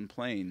limestone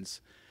plains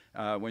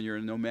when you're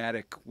a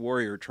nomadic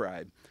warrior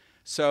tribe.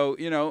 So,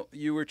 you know,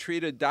 you were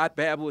treated, Dot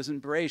Bab was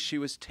embraced. She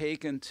was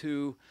taken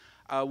to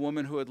a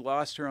woman who had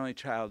lost her only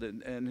child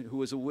and who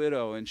was a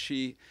widow, and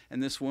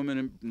this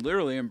woman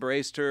literally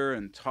embraced her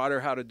and taught her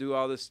how to do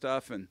all this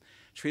stuff and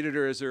treated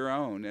her as her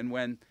own. And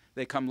when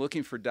they come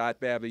looking for Dot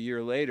Bab a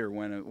year later,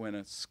 when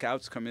a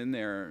scouts come in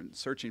there and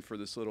searching for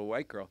this little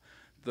white girl,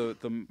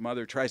 the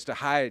mother tries to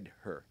hide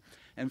her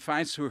and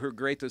finds to her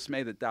great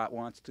dismay that Dot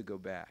wants to go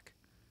back,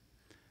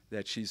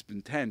 that she's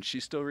been 10. She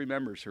still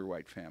remembers her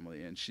white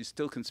family, and she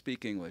still can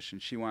speak English,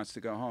 and she wants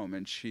to go home,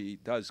 and she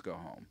does go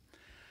home.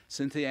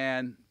 Cynthia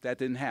Ann, that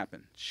didn't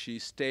happen. She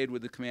stayed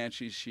with the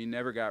Comanches. She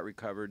never got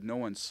recovered. No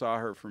one saw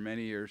her for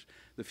many years.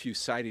 The few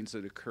sightings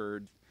that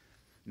occurred,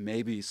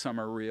 maybe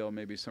some are real,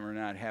 maybe some are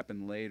not,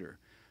 happened later.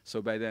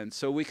 So by then,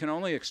 so we can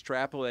only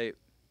extrapolate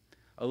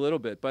a little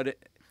bit, but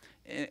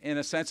in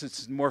a sense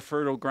it's more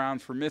fertile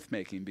ground for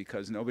myth-making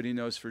because nobody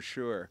knows for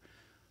sure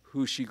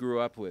who she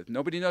grew up with.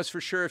 Nobody knows for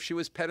sure if she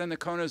was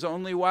Petanacona's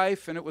only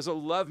wife and it was a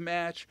love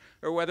match,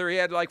 or whether he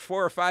had like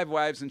 4 or 5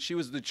 wives and she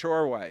was the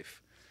chore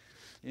wife,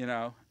 you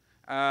know.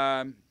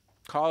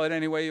 Call it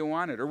any way you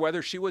want it, or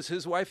whether she was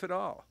his wife at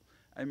all.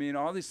 I mean,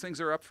 all these things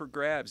are up for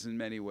grabs in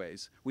many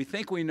ways. We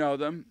think we know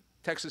them.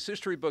 Texas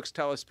history books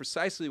tell us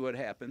precisely what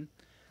happened,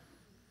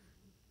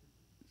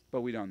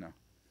 but we don't know.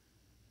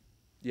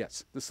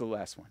 Yes, this is the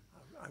last one.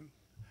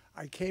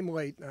 I came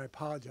late, and I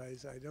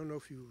apologize. I don't know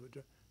if you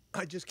would.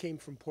 I just came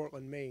from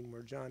Portland, Maine,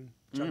 where John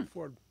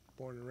Ford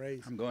born and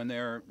raised. I'm going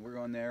there. We're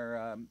going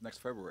there next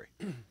February.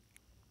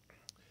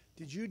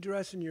 Did you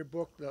address in your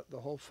book the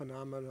whole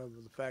phenomenon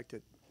of the fact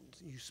that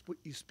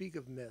you speak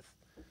of myth,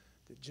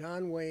 that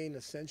John Wayne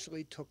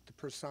essentially took the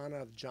persona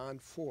of John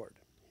Ford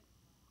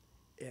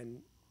and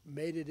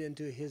made it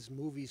into his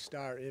movie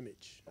star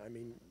image? I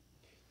mean,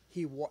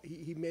 he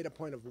made a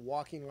point of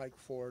walking like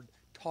Ford,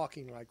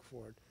 talking like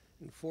Ford,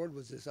 and Ford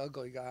was this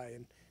ugly guy,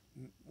 and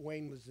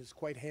Wayne was this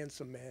quite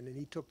handsome man, and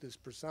he took this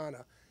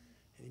persona,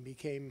 and he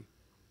became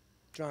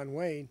John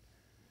Wayne.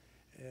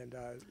 And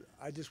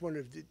I just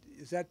wonder,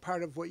 is that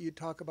part of what you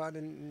talk about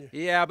in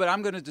Yeah, but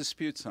I'm going to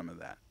dispute some of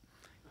that.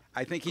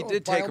 I think he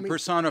did take a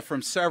persona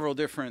from several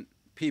different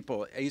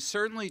people. He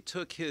certainly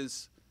took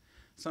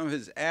some of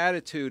his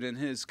attitude and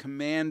his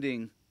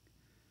commanding,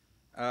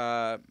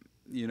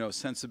 you know,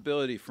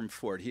 sensibility from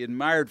Ford. He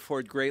admired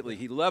Ford greatly.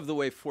 He loved the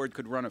way Ford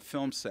could run a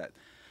film set,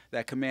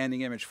 that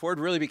commanding image. Ford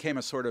really became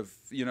a sort of,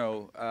 you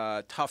know,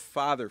 tough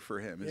father for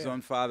him. His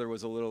own father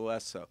was a little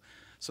less so.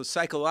 So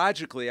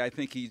psychologically, I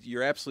think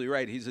you're absolutely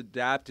right. He's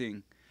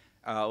adapting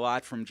a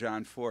lot from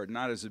John Ford,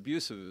 not as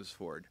abusive as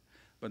Ford,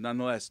 but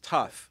nonetheless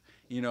tough,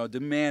 you know,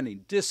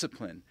 demanding,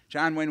 disciplined.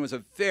 John Wayne was a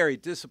very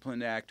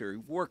disciplined actor. He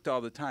worked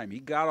all the time. He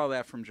got all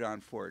that from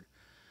John Ford.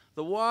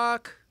 The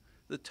walk,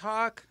 the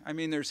talk, I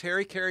mean, there's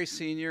Harry Carey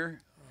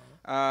Sr.,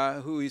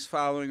 who he's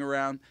following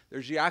around.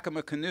 There's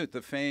Yakima Canute,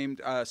 the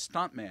famed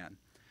stuntman.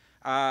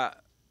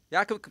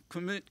 Yakima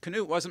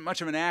Canute wasn't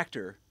much of an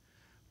actor,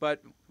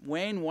 but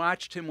Wayne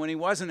watched him when he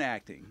wasn't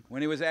acting,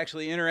 when he was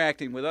actually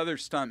interacting with other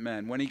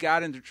stuntmen, when he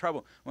got into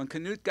trouble. When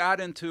Canute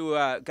got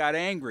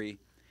angry,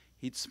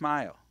 he'd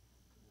smile.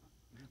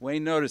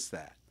 Wayne noticed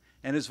that,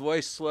 and his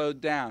voice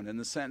slowed down, and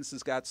the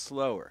sentences got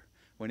slower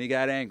when he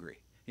got angry,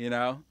 you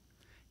know?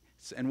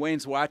 And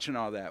Wayne's watching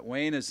all that.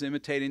 Wayne is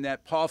imitating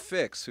that. Paul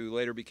Fix, who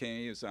later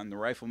he was on The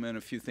Rifleman,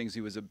 a few things.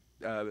 He was a,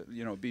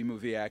 you know,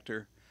 B-movie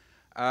actor.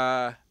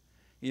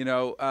 You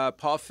know,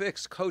 Paul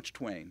Fix coached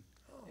Wayne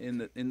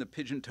in the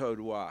pigeon-toed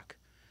walk.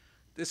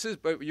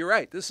 But you're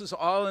right, this is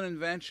all an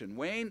invention.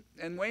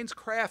 Wayne's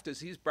craft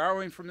is he's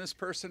borrowing from this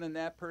person and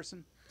that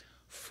person.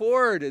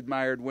 Ford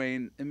admired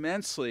Wayne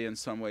immensely in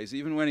some ways,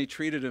 even when he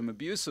treated him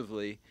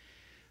abusively.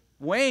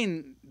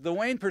 The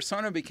Wayne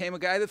persona became a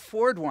guy that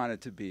Ford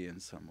wanted to be in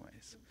some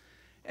ways.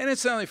 And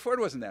incidentally, Ford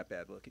wasn't that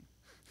bad looking.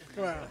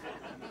 Well,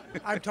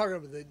 I'm talking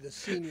about the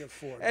senior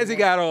Ford. As he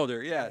got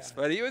older, yes.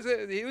 Yeah. But he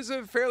was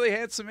a fairly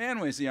handsome man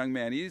when he was a young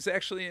man. He's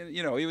actually,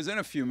 you know, he was in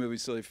a few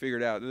movies till he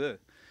figured out,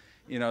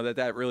 you know,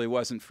 that really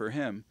wasn't for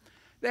him.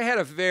 They had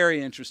a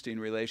very interesting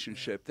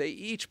relationship. They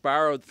each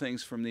borrowed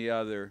things from the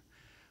other,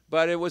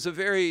 but it was a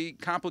very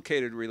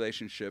complicated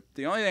relationship.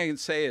 The only thing I can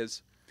say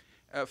is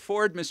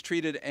Ford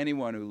mistreated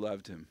anyone who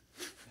loved him.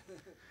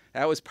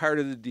 That was part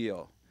of the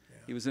deal. Yeah.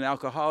 He was an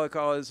alcoholic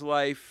all his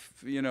life.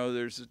 You know,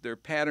 there are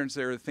patterns,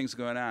 there are things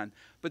going on.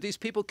 But these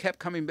people kept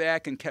coming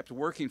back and kept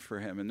working for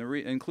him, and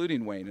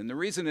including Wayne. And the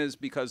reason is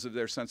because of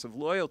their sense of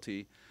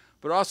loyalty,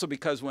 but also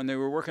because when they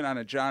were working on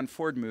a John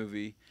Ford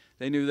movie,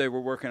 they knew they were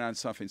working on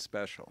something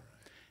special.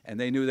 And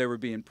they knew they were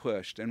being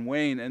pushed. And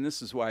Wayne, and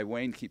this is why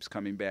Wayne keeps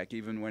coming back,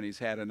 even when he's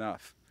had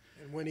enough.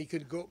 And when he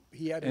could go,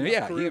 he had enough.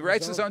 Yeah, he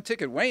writes his own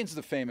ticket. Wayne's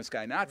the famous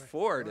guy, not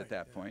Ford at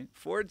that point.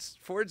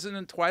 Ford's in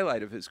the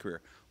twilight of his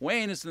career.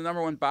 Wayne is the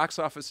 #1 box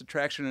office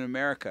attraction in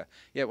America.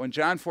 Yet when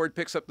John Ford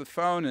picks up the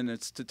phone and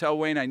it's to tell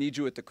Wayne, I need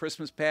you at the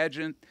Christmas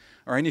pageant,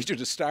 or I need you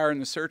to star in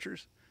The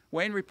Searchers,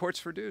 Wayne reports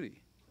for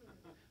duty.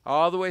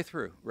 All the way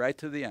through, right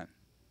to the end.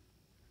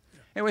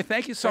 Anyway,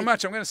 thank you so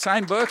much. I'm going to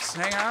sign books.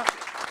 Hang out.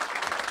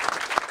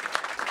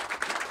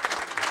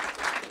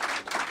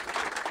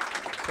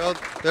 Well,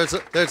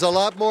 there's a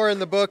lot more in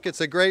the book.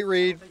 It's a great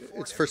read.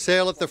 It's for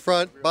sale at the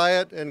front. Buy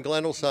it, and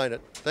Glenn will sign it.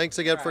 Thanks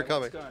again for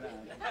coming.